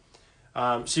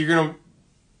 So you're gonna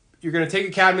take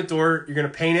a cabinet door. You're gonna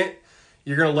paint it.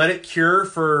 You're gonna let it cure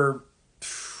for,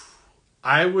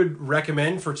 I would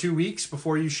recommend, for 2 weeks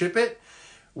before you ship it.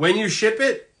 When you ship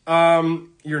it,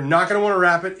 you're not gonna want to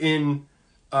wrap it in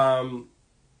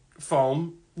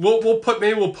foam. We'll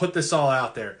put this all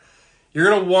out there. You're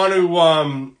gonna want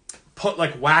to put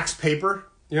like wax paper.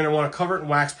 You're gonna want to cover it in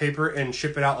wax paper and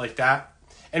ship it out like that.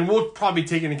 And we'll probably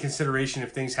take into consideration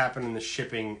if things happen in the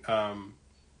shipping. Man,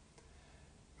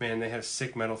 they have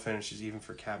sick metal finishes even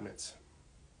for cabinets.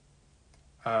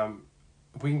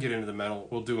 We can get into the metal.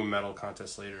 We'll do a metal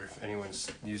contest later if anyone's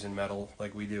using metal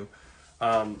like we do.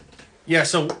 Yeah,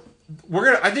 so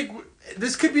I think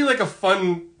this could be like a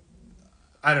fun,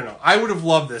 I don't know. I would have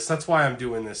loved this. That's why I'm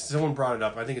doing this. Someone brought it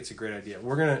up. I think it's a great idea.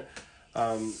 We're gonna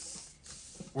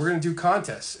do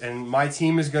contests, and my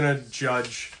team is gonna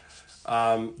judge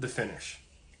the finish.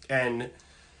 And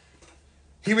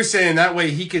he was saying that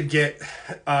way he could get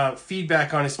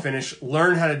feedback on his finish,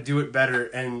 learn how to do it better,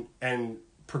 and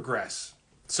progress.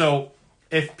 So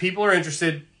if people are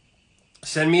interested,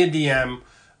 send me a DM.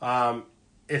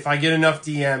 If I get enough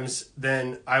DMs,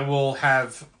 then I will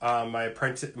have my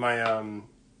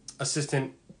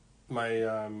assistant,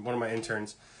 one of my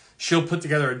interns, she'll put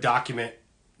together a document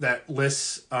that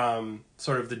lists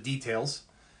sort of the details.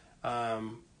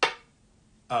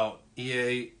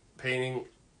 EA painting.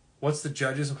 What's the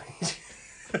judge's wage?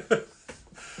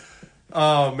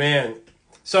 Oh, man.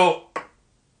 So,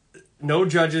 no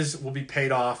judges will be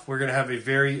paid off. We're going to have a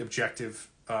very objective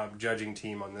judging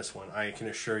team on this one, I can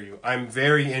assure you. I'm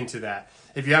very into that.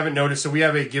 If you haven't noticed, so we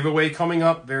have a giveaway coming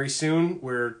up very soon.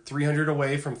 We're 300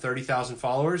 away from 30,000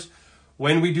 followers.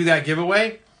 When we do that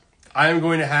giveaway, I am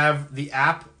going to have the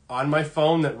app on my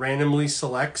phone that randomly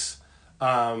selects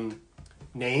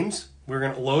names. We're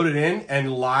going to load it in,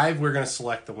 and live we're going to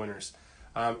select the winners.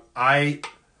 That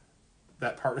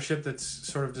partnership that's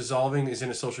sort of dissolving is in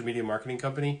a social media marketing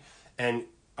company, and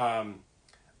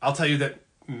I'll tell you that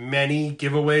many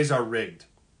giveaways are rigged.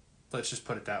 Let's just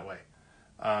put it that way.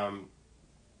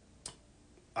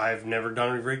 I've never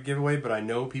done a rigged giveaway, but I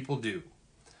know people do.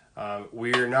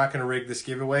 We're not going to rig this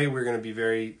giveaway. We're going to be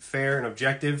very fair and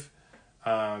objective.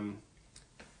 My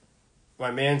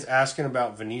man's asking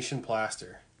about Venetian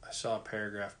plaster. I saw a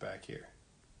paragraph back here.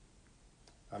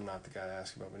 I'm not the guy to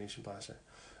ask about Venetian plaster.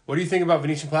 What do you think about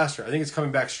Venetian plaster? I think it's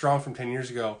coming back strong from 10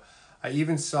 years ago. I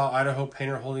even saw Idaho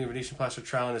painter holding a Venetian plaster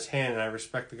trowel in his hand, and I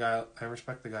respect the guy a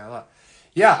lot.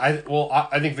 Yeah, I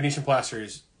think Venetian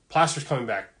plaster's coming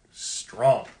back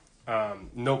strong.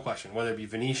 No question. Whether it be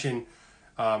Venetian,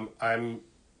 I'm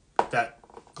that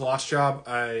gloss job.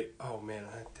 I have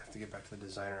to get back to the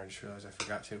designer. I just realized I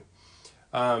forgot to.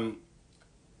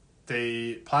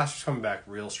 Plaster's coming back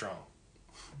real strong.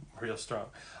 Real strong.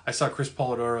 I saw Chris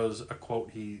Polidoro's a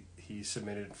quote he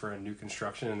submitted for a new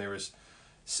construction, and there was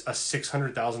a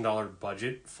 $600,000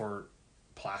 budget for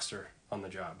plaster on the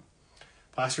job.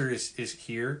 Plaster is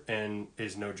here and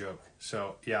is no joke.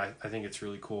 So yeah, I think it's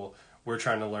really cool. We're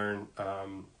trying to learn. I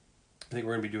think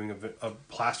we're gonna be doing a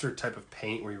plaster type of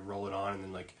paint where you roll it on and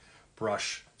then like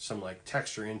brush some like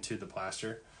texture into the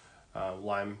plaster,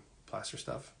 lime plaster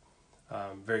stuff.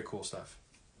 Very cool stuff.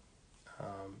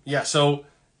 Yeah, so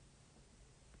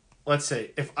let's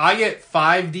say if I get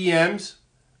 5 DMs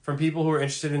from people who are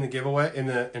interested in the giveaway in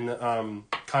the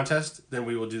contest, then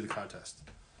we will do the contest.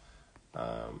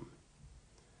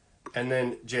 And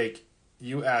then Jake,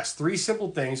 you asked 3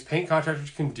 simple things paint contractors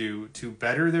can do to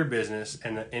better their business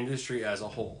and the industry as a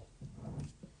whole.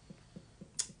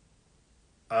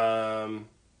 I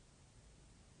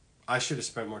should have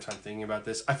spent more time thinking about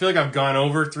this. I feel like I've gone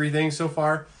over 3 things so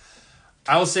far.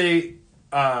 I will say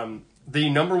the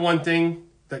number one thing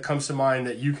that comes to mind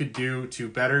that you could do to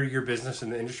better your business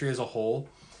and the industry as a whole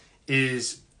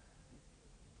is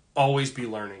always be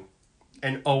learning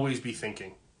and always be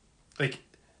thinking. Like,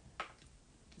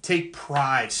 take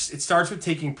pride. It starts with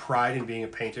taking pride in being a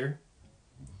painter.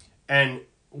 And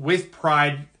with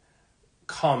pride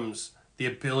comes the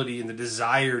ability and the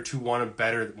desire to want to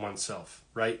better oneself,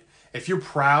 right? If you're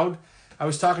proud, I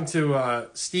was talking to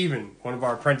Steven, one of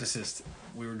our apprentices.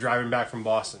 We were driving back from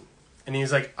Boston. And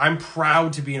he's like, I'm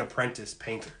proud to be an apprentice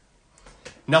painter.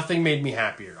 Nothing made me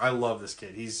happier. I love this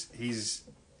kid. He's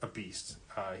a beast.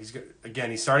 He's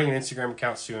starting an Instagram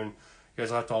account soon. You guys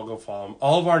will have to all go follow him.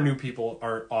 All of our new people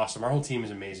are awesome. Our whole team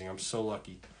is amazing. I'm so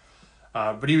lucky.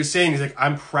 But he was saying, he's like,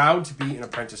 I'm proud to be an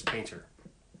apprentice painter.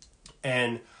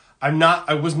 And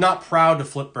I was not proud to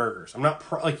flip burgers. I'm not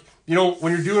like, you know,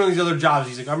 when you're doing all these other jobs,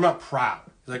 he's like, I'm not proud.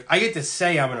 He's like, I get to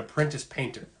say I'm an apprentice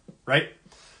painter, right?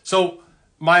 So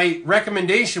my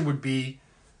recommendation would be,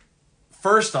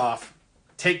 first off,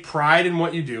 take pride in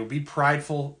what you do. Be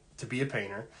prideful to be a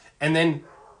painter. And then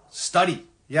study.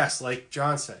 Yes, like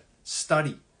John said,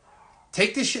 study.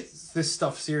 Take this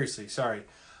stuff seriously. Sorry.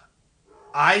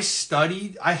 I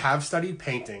have studied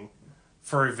painting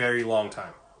for a very long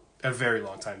time. A very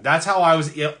long time. That's how I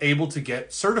was able to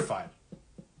get certified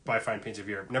by Fine Paints of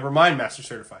Europe. Never mind Master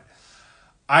Certified.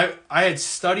 I had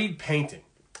studied painting.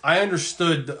 I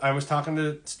understood. I was talking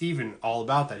to Steven all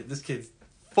about that. This kid's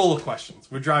full of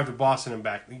questions. We drive to Boston and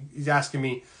back. He's asking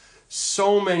me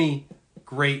so many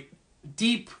great,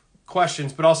 deep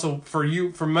questions, but also for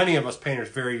many of us painters,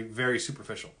 very, very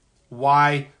superficial.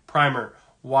 Why primer?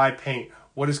 Why paint?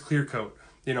 What is clear coat?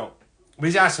 You know, but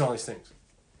he's asking all these things.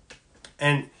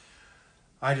 And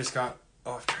I just got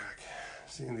off track.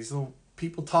 Seeing these little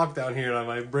people talk down here and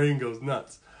my brain goes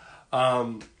nuts.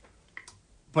 But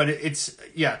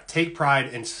take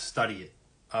pride and study it.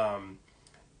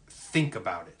 Think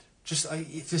about it.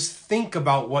 Just think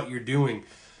about what you're doing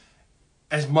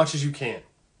as much as you can.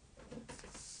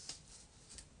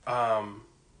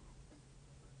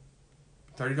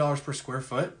 $30 per square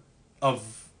foot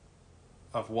of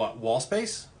what? Wall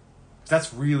space?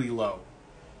 That's really low.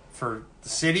 For the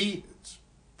city,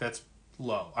 that's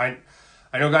low. I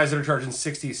know guys that are charging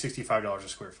 $60, $65 a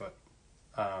square foot.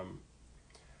 How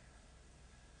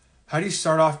do you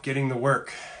start off getting the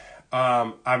work?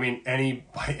 By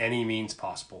any means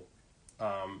possible.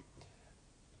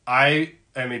 I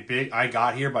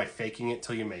got here by faking it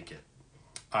till you make it.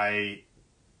 I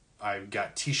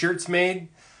got t-shirts made.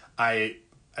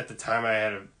 At the time I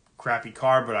had a crappy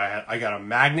car, but I got a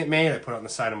magnet made. I put it on the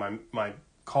side of my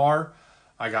car.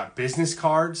 I got business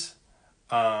cards.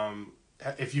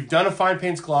 If you've done a Fine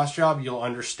Paints gloss job, you'll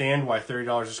understand why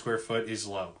 $30 a square foot is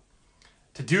low.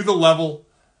 To do the level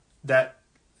that,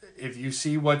 if you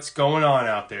see what's going on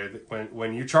out there,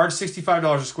 when you charge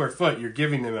 $65 a square foot, you're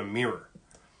giving them a mirror.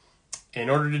 In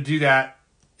order to do that,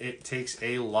 it takes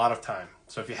a lot of time.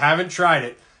 So if you haven't tried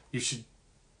it, you should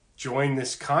join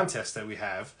this contest that we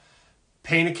have.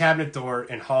 Paint a cabinet door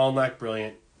in Holland Black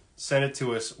Brilliant. Send it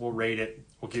to us. We'll rate it.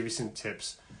 We'll give you some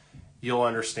tips. You'll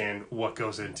understand what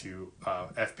goes into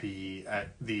FPE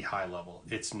at the high level.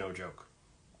 It's no joke.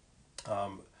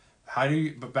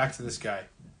 But back to this guy.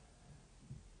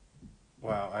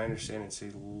 Wow, I understand it's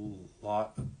a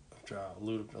lot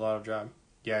of job.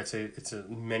 Yeah, it's a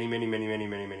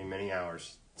many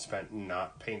hours spent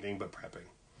not painting but prepping.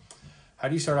 How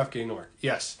do you start off getting to work?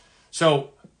 Yes.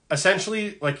 So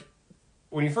essentially, like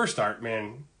when you first start,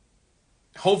 man,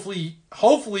 hopefully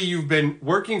you've been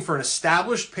working for an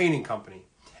established painting company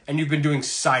and you've been doing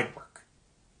side work.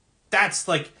 That's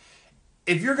like,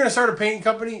 if you're going to start a painting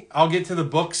company, I'll get to the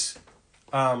books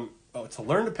to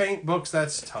learn to paint books,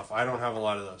 that's tough. I don't have a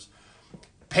lot of those.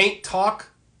 Paint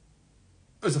Talk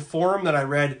is a forum that I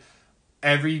read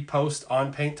every post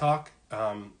on Paint Talk.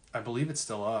 I believe it's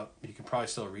still up. You can probably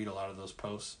still read a lot of those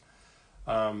posts.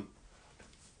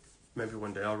 Maybe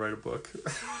one day I'll write a book.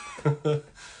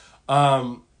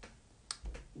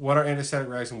 What are anti-static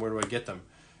rags and where do I get them?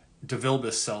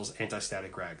 DeVilbiss sells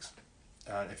anti-static rags.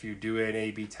 If you do an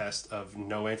A/B test of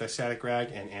no anti-static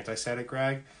rag and anti-static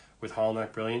rag with Hollow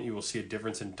Neck Brilliant, you will see a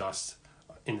difference in dust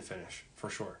in the finish, for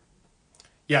sure.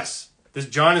 Yes, this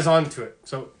John is on to it.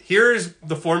 So here is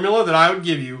the formula that I would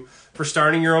give you for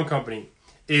starting your own company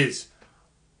is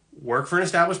work for an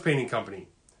established painting company.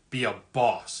 Be a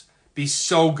boss. Be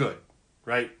so good,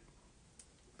 right?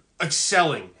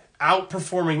 Excelling,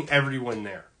 outperforming everyone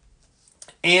there.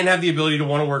 And have the ability to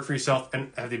want to work for yourself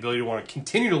and have the ability to want to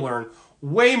continue to learn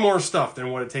way more stuff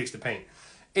than what it takes to paint.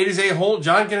 It is a whole,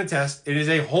 John can attest, it is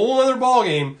a whole other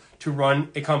ballgame to run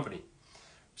a company.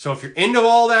 So if you're into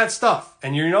all that stuff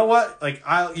and you know what, like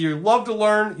you love to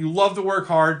learn, you love to work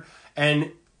hard,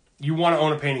 and you want to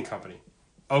own a painting company.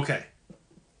 Okay.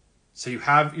 So you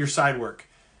have your side work.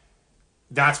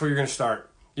 That's where you're going to start.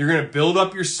 You're going to build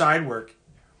up your side work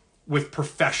with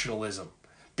professionalism.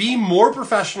 Be more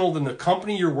professional than the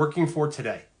company you're working for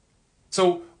today.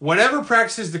 So whatever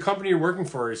practices the company you're working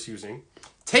for is using,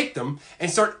 take them and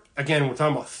start, again, we're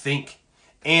talking about think,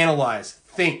 analyze,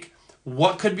 think.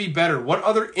 What could be better? What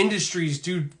other industries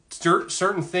do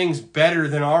certain things better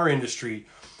than our industry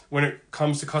when it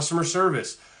comes to customer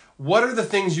service? What are the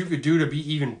things you could do to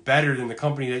be even better than the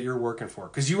company that you're working for?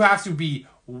 Because you have to be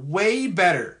way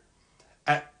better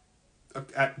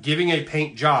at giving a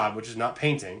paint job, which is not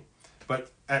painting,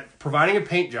 but at providing a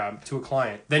paint job to a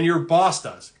client than your boss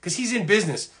does. Because he's in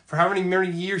business for how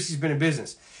many years he's been in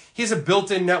business. He has a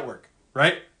built-in network,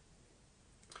 right?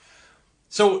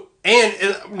 So, and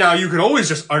now you could always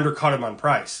just undercut him on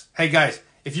price. Hey guys,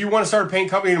 if you want to start a paint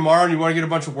company tomorrow and you want to get a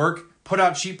bunch of work, put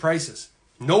out cheap prices.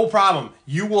 No problem.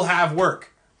 You will have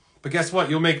work. But guess what?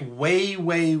 You'll make way,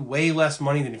 way, way less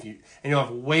money than and you'll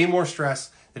have way more stress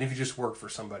than if you just work for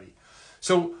somebody.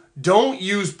 So don't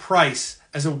use price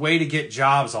as a way to get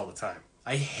jobs all the time.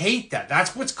 I hate that.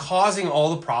 That's what's causing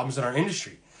all the problems in our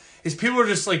industry. Is people are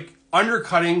just like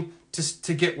undercutting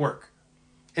to get work.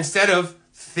 Instead of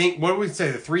think, what do we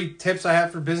say? The 3 tips I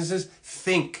have for businesses,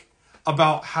 think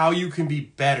about how you can be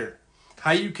better,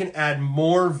 how you can add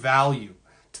more value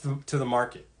to the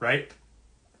market, right?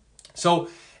 So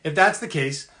if that's the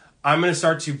case, I'm going to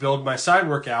start to build my side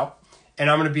work out, and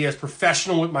I'm going to be as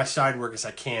professional with my side work as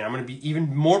I can. I'm going to be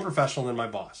even more professional than my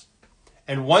boss.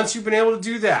 And once you've been able to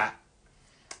do that,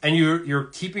 and you're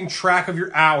keeping track of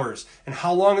your hours and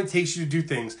how long it takes you to do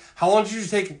things, how long did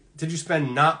you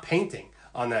spend not painting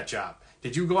on that job?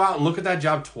 Did you go out and look at that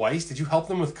job twice? Did you help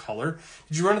them with color?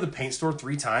 Did you run to the paint store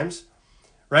 3 times?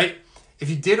 Right? If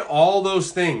you did all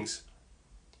those things,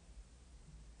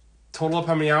 total up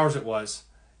how many hours it was,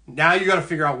 now you got to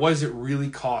figure out what does it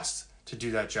really cost to do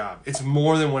that job. It's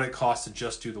more than what it costs to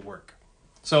just do the work.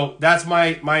 So that's my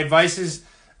advice is,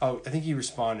 oh, I think he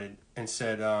responded and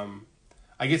said,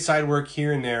 I get side work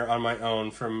here and there on my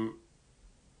own from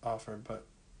offer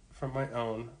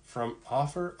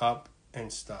up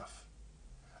and stuff.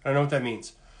 I don't know what that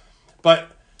means.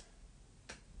 But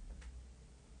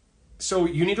so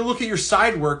you need to look at your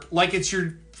side work like it's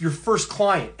your first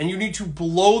client, and you need to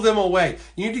blow them away.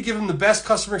 You need to give them the best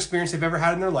customer experience they've ever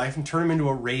had in their life and turn them into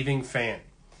a raving fan.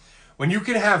 When you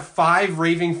can have 5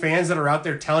 raving fans that are out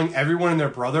there telling everyone and their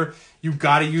brother, you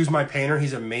got to use my painter.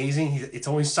 He's amazing. It's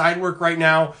only side work right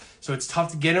now, so it's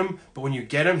tough to get him. But when you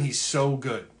get him, he's so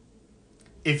good.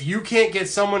 If you can't get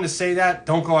someone to say that,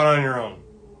 don't go out on your own.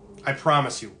 I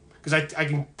promise you. Because I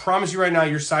can promise you right now,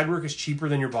 your side work is cheaper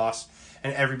than your boss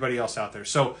and everybody else out there.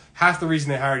 So half the reason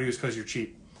they hired you is because you're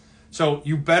cheap. So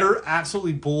you better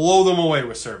absolutely blow them away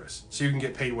with service so you can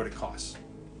get paid what it costs.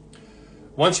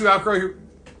 Once you outgrow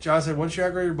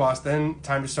your boss, then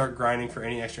time to start grinding for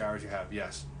any extra hours you have.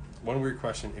 Yes. One weird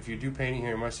question. If you do painting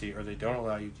here in my seat or they don't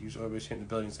allow you to use oil-based paint in the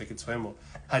buildings, they could swim. Well,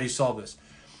 how do you solve this?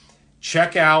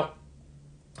 Check out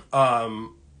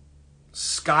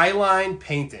Skyline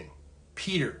Painting.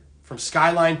 Peter from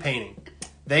Skyline Painting.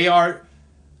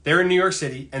 They're in New York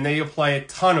City, and they apply a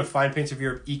ton of Fine Paints of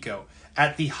Europe Eco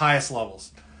at the highest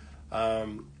levels. I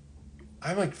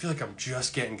feel like I'm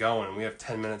just getting going, and we have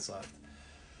 10 minutes left.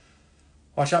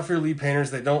 Watch out for your lead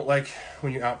painters. They don't like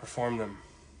when you outperform them.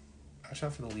 Watch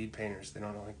out for the lead painters. They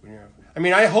don't like when you're... I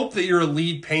mean, I hope that you're a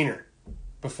lead painter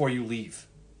before you leave.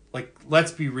 Like,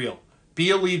 let's be real.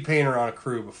 Be a lead painter on a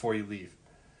crew before you leave.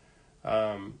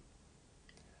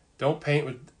 Don't paint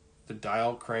with the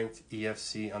dial cranked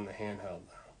EFC on the handheld?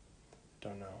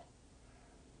 Don't know.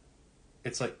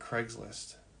 It's like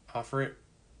Craigslist.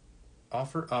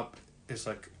 Offer up is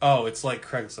like, oh, it's like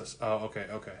Craigslist. Oh, okay.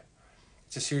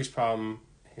 It's a serious problem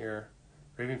here.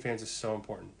 Raving fans is so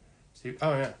important. See,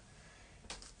 oh yeah.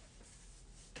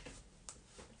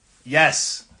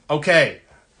 Yes. Okay.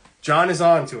 John is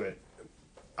on to it.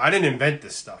 I didn't invent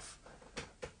this stuff.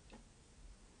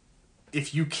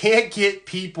 If you can't get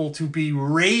people to be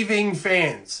raving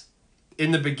fans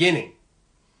in the beginning,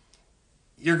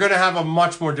 you're going to have a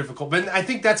much more difficult. But I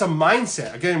think that's a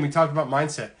mindset. Again, we talked about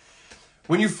mindset.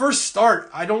 When you first start,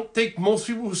 I don't think most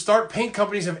people who start paint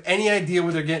companies have any idea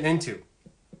what they're getting into.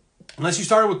 Unless you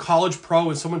started with College Pro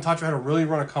and someone taught you how to really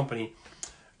run a company,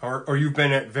 or you've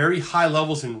been at very high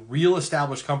levels in real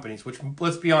established companies, which,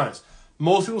 let's be honest,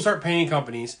 most people start painting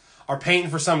companies are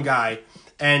painting for some guy,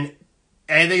 and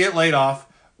A, they get laid off,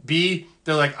 B,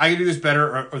 they're like, I can do this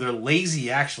better, or they're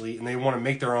lazy actually, and they want to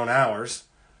make their own hours.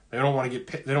 They don't want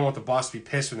the boss to be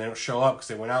pissed when they don't show up because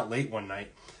they went out late one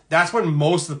night. That's when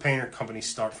most of the painter companies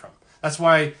start from. That's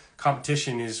why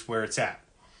competition is where it's at.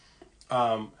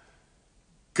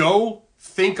 Go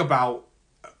think about,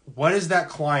 what is that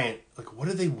client, like, what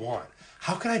do they want?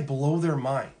 How can I blow their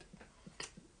mind?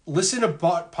 Listen to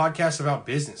podcasts about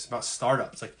business, about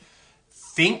startups. Like,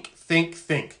 think.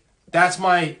 That's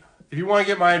if you want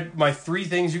to get my 3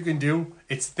 things you can do,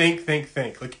 it's think.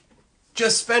 Like,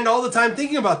 just spend all the time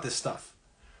thinking about this stuff.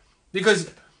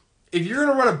 Because if you're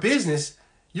going to run a business,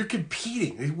 you're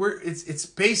competing. It's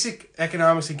basic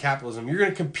economics and capitalism. You're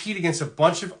going to compete against a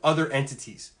bunch of other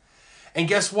entities. And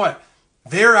guess what?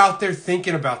 They're out there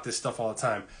thinking about this stuff all the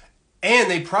time. And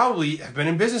they probably have been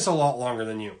in business a lot longer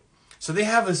than you. So they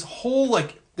have this whole,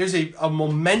 like, there's a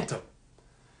momentum.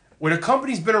 When a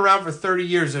company's been around for 30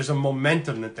 years, there's a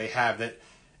momentum that they have that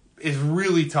is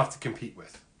really tough to compete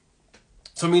with.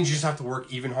 So it means you just have to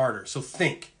work even harder. So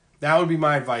think. That would be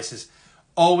my advice, is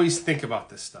always think about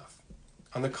this stuff.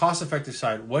 On the cost-effective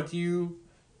side, what do you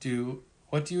do?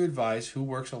 What do you advise who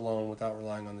works alone without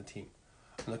relying on the team?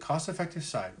 On the cost-effective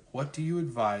side, what do you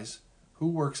advise who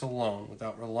works alone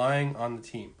without relying on the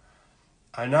team?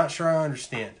 I'm not sure I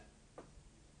understand.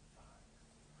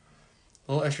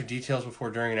 A little extra details before,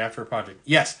 during, and after a project.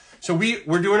 Yes. So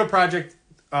we're doing a project.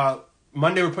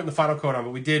 Monday we're putting the final coat on, but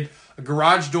we did a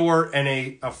garage door and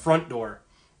a front door.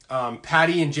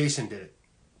 Patty and Jason did it.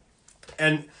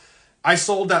 And I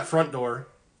sold that front door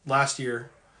last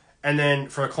year, and then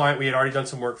for a client we had already done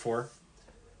some work for.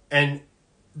 And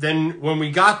then when we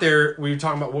got there, we were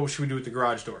talking about what should we do with the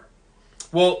garage door.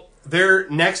 Well, there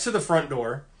next to the front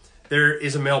door, there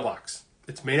is a mailbox.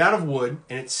 It's made out of wood,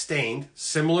 and it's stained,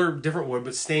 different wood,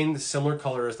 but stained the similar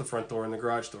color as the front door and the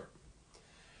garage door.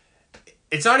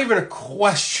 It's not even a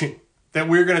question that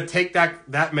we're going to take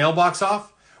that mailbox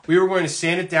off. We were going to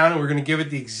sand it down, and we're going to give it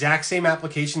the exact same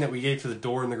application that we gave to the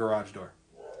door and the garage door.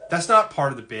 That's not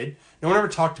part of the bid. No one ever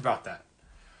talked about that.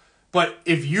 But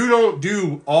if you don't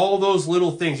do all those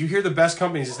little things, you hear the best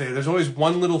companies say there's always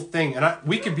one little thing, and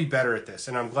we could be better at this,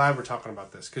 and I'm glad we're talking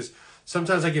about this, because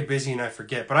sometimes I get busy and I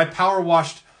forget. But I power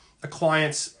washed a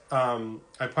client's, I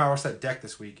power washed that deck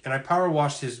this week, and I power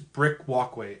washed his brick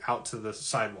walkway out to the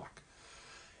sidewalk.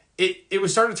 It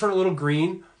was starting to turn a little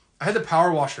green. I had the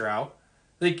power washer out,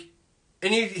 and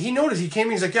he noticed. He came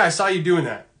in, he's like, "Yeah, I saw you doing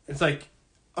that." It's like,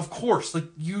 of course,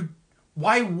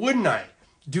 why wouldn't I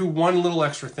do one little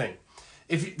extra thing?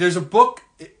 If there's a book,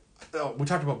 we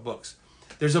talked about books.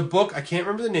 There's a book, I can't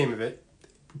remember the name of it.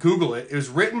 Google it. It was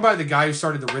written by the guy who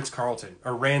started the Ritz-Carlton,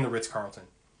 or ran the Ritz-Carlton.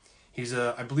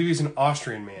 I believe he's an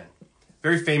Austrian man.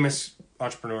 Very famous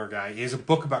entrepreneur guy. He has a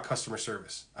book about customer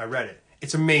service. I read it.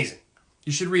 It's amazing.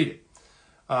 You should read it.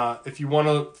 If you want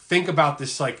to think about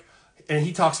this, and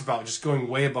he talks about just going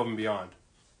way above and beyond.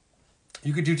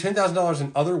 You could do $10,000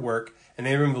 in other work, and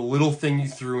they remember the little thing you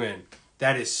threw in.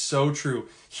 That is so true.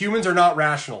 Humans are not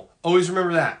rational. Always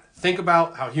remember that. Think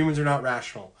about how humans are not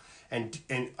rational, and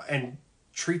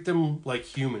treat them like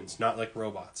humans, not like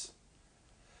robots.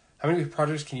 How many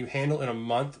projects can you handle in a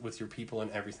month with your people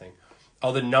and everything?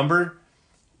 Oh, the number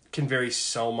can vary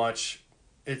so much.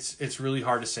 It's really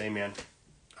hard to say, man.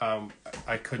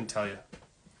 I couldn't tell you.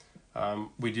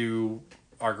 We do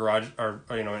our garage,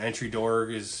 an entry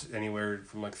door is anywhere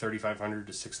from like 3,500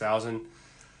 to 6,000,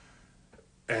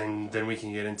 and then we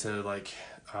can get into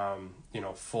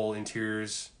full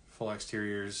interiors, full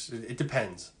exteriors. It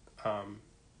depends.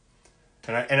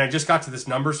 And I just got to this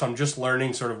number, so I'm just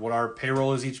learning sort of what our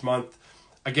payroll is each month.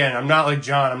 Again, I'm not like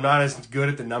John. I'm not as good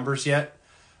at the numbers yet,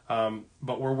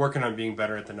 but we're working on being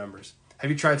better at the numbers. Have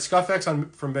you tried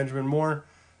ScuffX from Benjamin Moore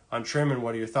on trim, and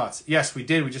what are your thoughts? Yes, we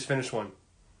did. We just finished one.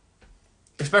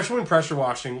 especially when pressure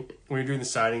washing, when you're doing the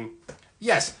siding.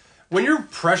 Yes, when you're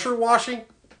pressure washing,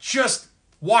 just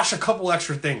wash a couple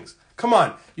extra things. Come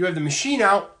on, you have the machine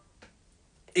out.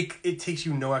 It takes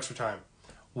you no extra time.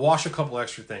 Wash a couple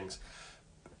extra things.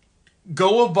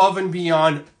 Go above and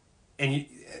beyond, and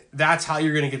that's how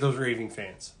you're going to get those raving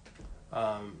fans.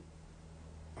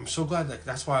 I'm so glad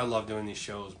that's why I love doing these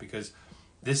shows, because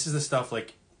this is the stuff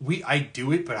like I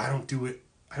do it, but I don't do it.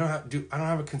 I don't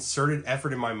have a concerted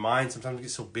effort in my mind. Sometimes I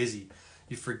get so busy,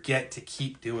 you forget to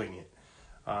keep doing it.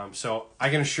 So I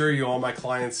can assure you, all my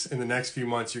clients in the next few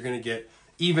months, you're going to get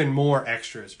even more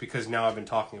extras because now I've been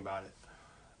talking about it.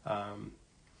 All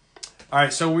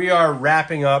right, so we are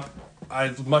wrapping up.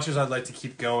 As much as I'd like to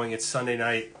keep going, it's Sunday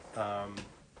night.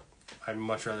 I'd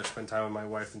much rather spend time with my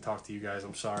wife than talk to you guys.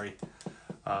 I'm sorry.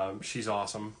 She's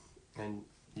awesome, and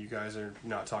you guys are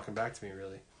not talking back to me,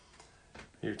 really.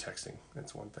 You're texting.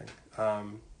 That's one thing. All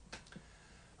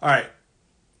right.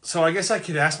 So I guess I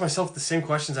could ask myself the same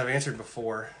questions I've answered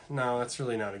before. No, that's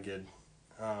really not a good...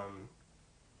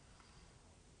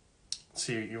 Let's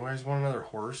see, you guys want another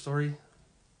horror story?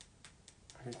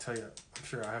 I can tell you, I'm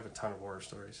sure I have a ton of horror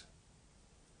stories.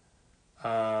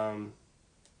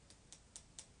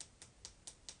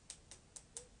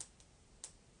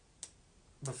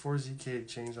 Before ZK had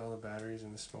changed all the batteries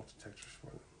and the smoke detectors for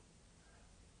them.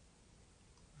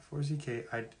 Before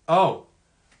ZK, oh,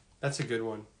 that's a good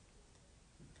one.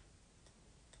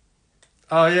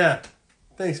 Oh yeah,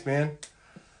 thanks, man.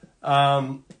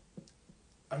 I'm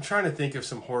trying to think of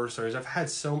some horror stories. I've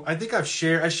had I think I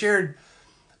shared,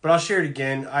 but I'll share it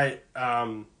again.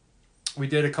 We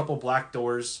did a couple black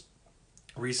doors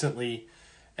recently,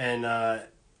 and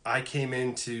I came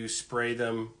in to spray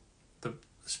them. The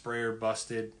sprayer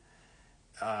busted.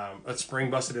 A spring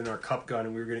busted in our cup gun,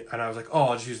 and I was like, oh,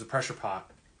 I'll just use the pressure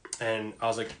pot. And I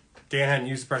was like, Dan hadn't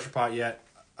used the pressure pot yet.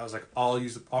 I was like,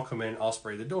 I'll come in, I'll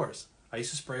spray the doors. I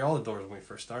used to spray all the doors when we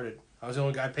first started. I was the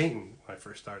only guy painting when I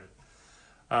first started.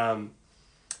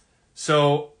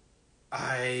 So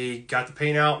I got the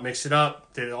paint out, mixed it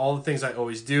up, did all the things I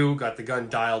always do, got the gun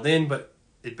dialed in, but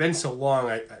it'd been so long,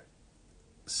 I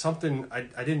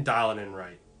didn't dial it in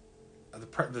right.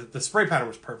 The spray pattern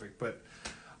was perfect, but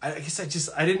I guess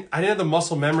I didn't have the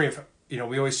muscle memory of, we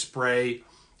always spray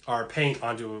our paint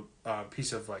onto a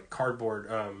piece of like cardboard,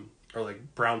 or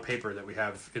like brown paper that we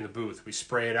have in the booth. We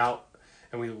spray it out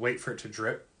and we wait for it to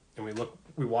drip, and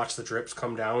we watch the drips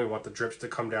come down. We want the drips to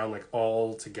come down like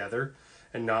all together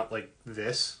and not like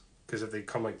this, because if they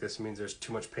come like this, it means there's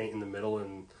too much paint in the middle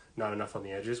and not enough on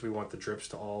the edges. We want the drips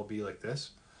to all be like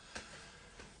this.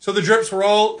 So the drips were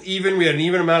all even. We had an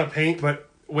even amount of paint, but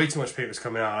way too much paint was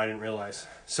coming out. I didn't realize.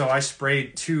 So I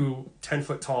sprayed 2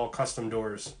 10-foot tall custom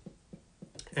doors,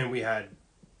 and we had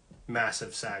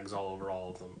massive sags all over all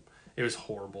of them. It was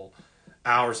horrible.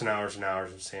 Hours and hours and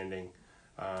hours of sanding.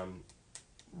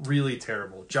 Really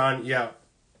terrible. John, yeah,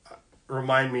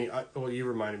 remind me. You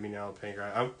reminded me now, the paint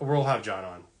guy. We'll have John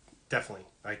on. Definitely.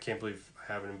 I can't believe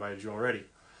I haven't invited you already.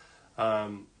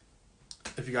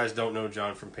 If you guys don't know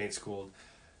John from Paint School,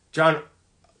 John,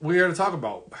 we got to talk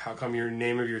about how come your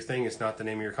name of your thing is not the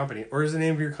name of your company, or is the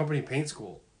name of your company Paint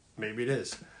School? Maybe it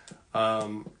is.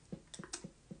 I'm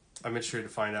interested to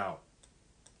find out.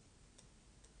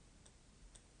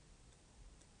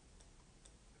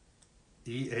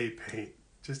 EA Paint.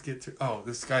 Just get to... Oh,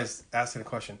 this guy's asking a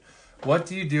question. What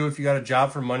do you do if you got a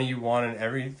job for money you want and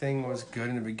everything was good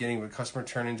in the beginning, but customer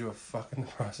turned into a fuck in the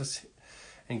process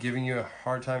and giving you a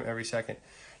hard time every second?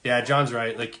 Yeah, John's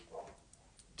right. Like,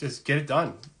 just get it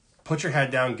done. Put your head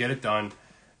down, get it done,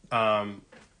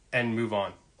 and move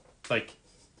on. Like,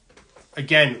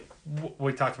 again, what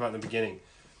we talked about in the beginning.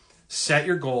 Set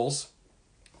your goals,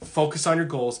 focus on your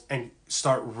goals, and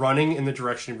start running in the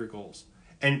direction of your goals.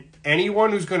 And anyone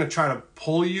who's going to try to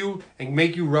pull you and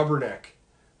make you rubberneck,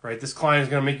 right? This client is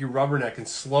going to make you rubberneck, and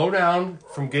slow down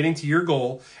from getting to your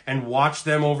goal and watch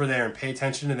them over there and pay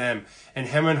attention to them and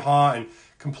hem and haw and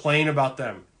complain about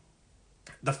them.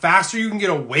 The faster you can get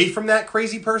away from that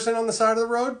crazy person on the side of the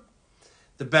road,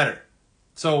 the better.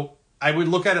 So I would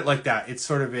look at it like that. It's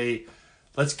sort of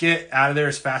let's get out of there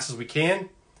as fast as we can,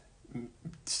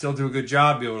 still do a good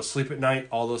job, be able to sleep at night,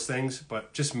 all those things,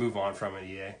 but just move on from it,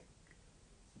 EA.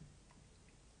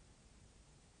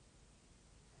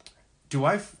 Do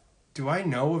I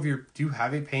know of do you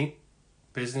have a paint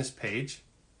business page?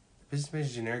 Business page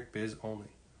is generic biz only.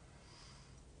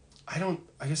 I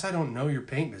guess I don't know your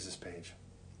paint business page.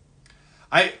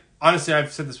 Honestly,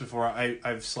 I've said this before,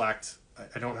 I've slacked.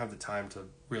 I don't have the time to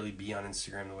really be on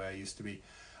Instagram the way I used to be.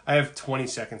 I have 20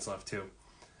 seconds left too.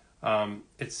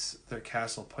 It's their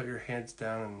castle. Put your hands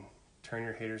down and turn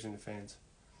your haters into fans.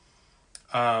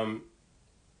 All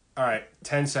right,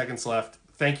 10 seconds left.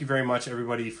 Thank you very much,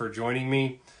 everybody, for joining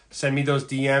me. Send me those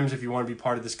DMs if you want to be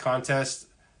part of this contest,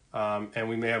 and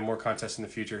we may have more contests in the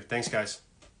future. Thanks, guys.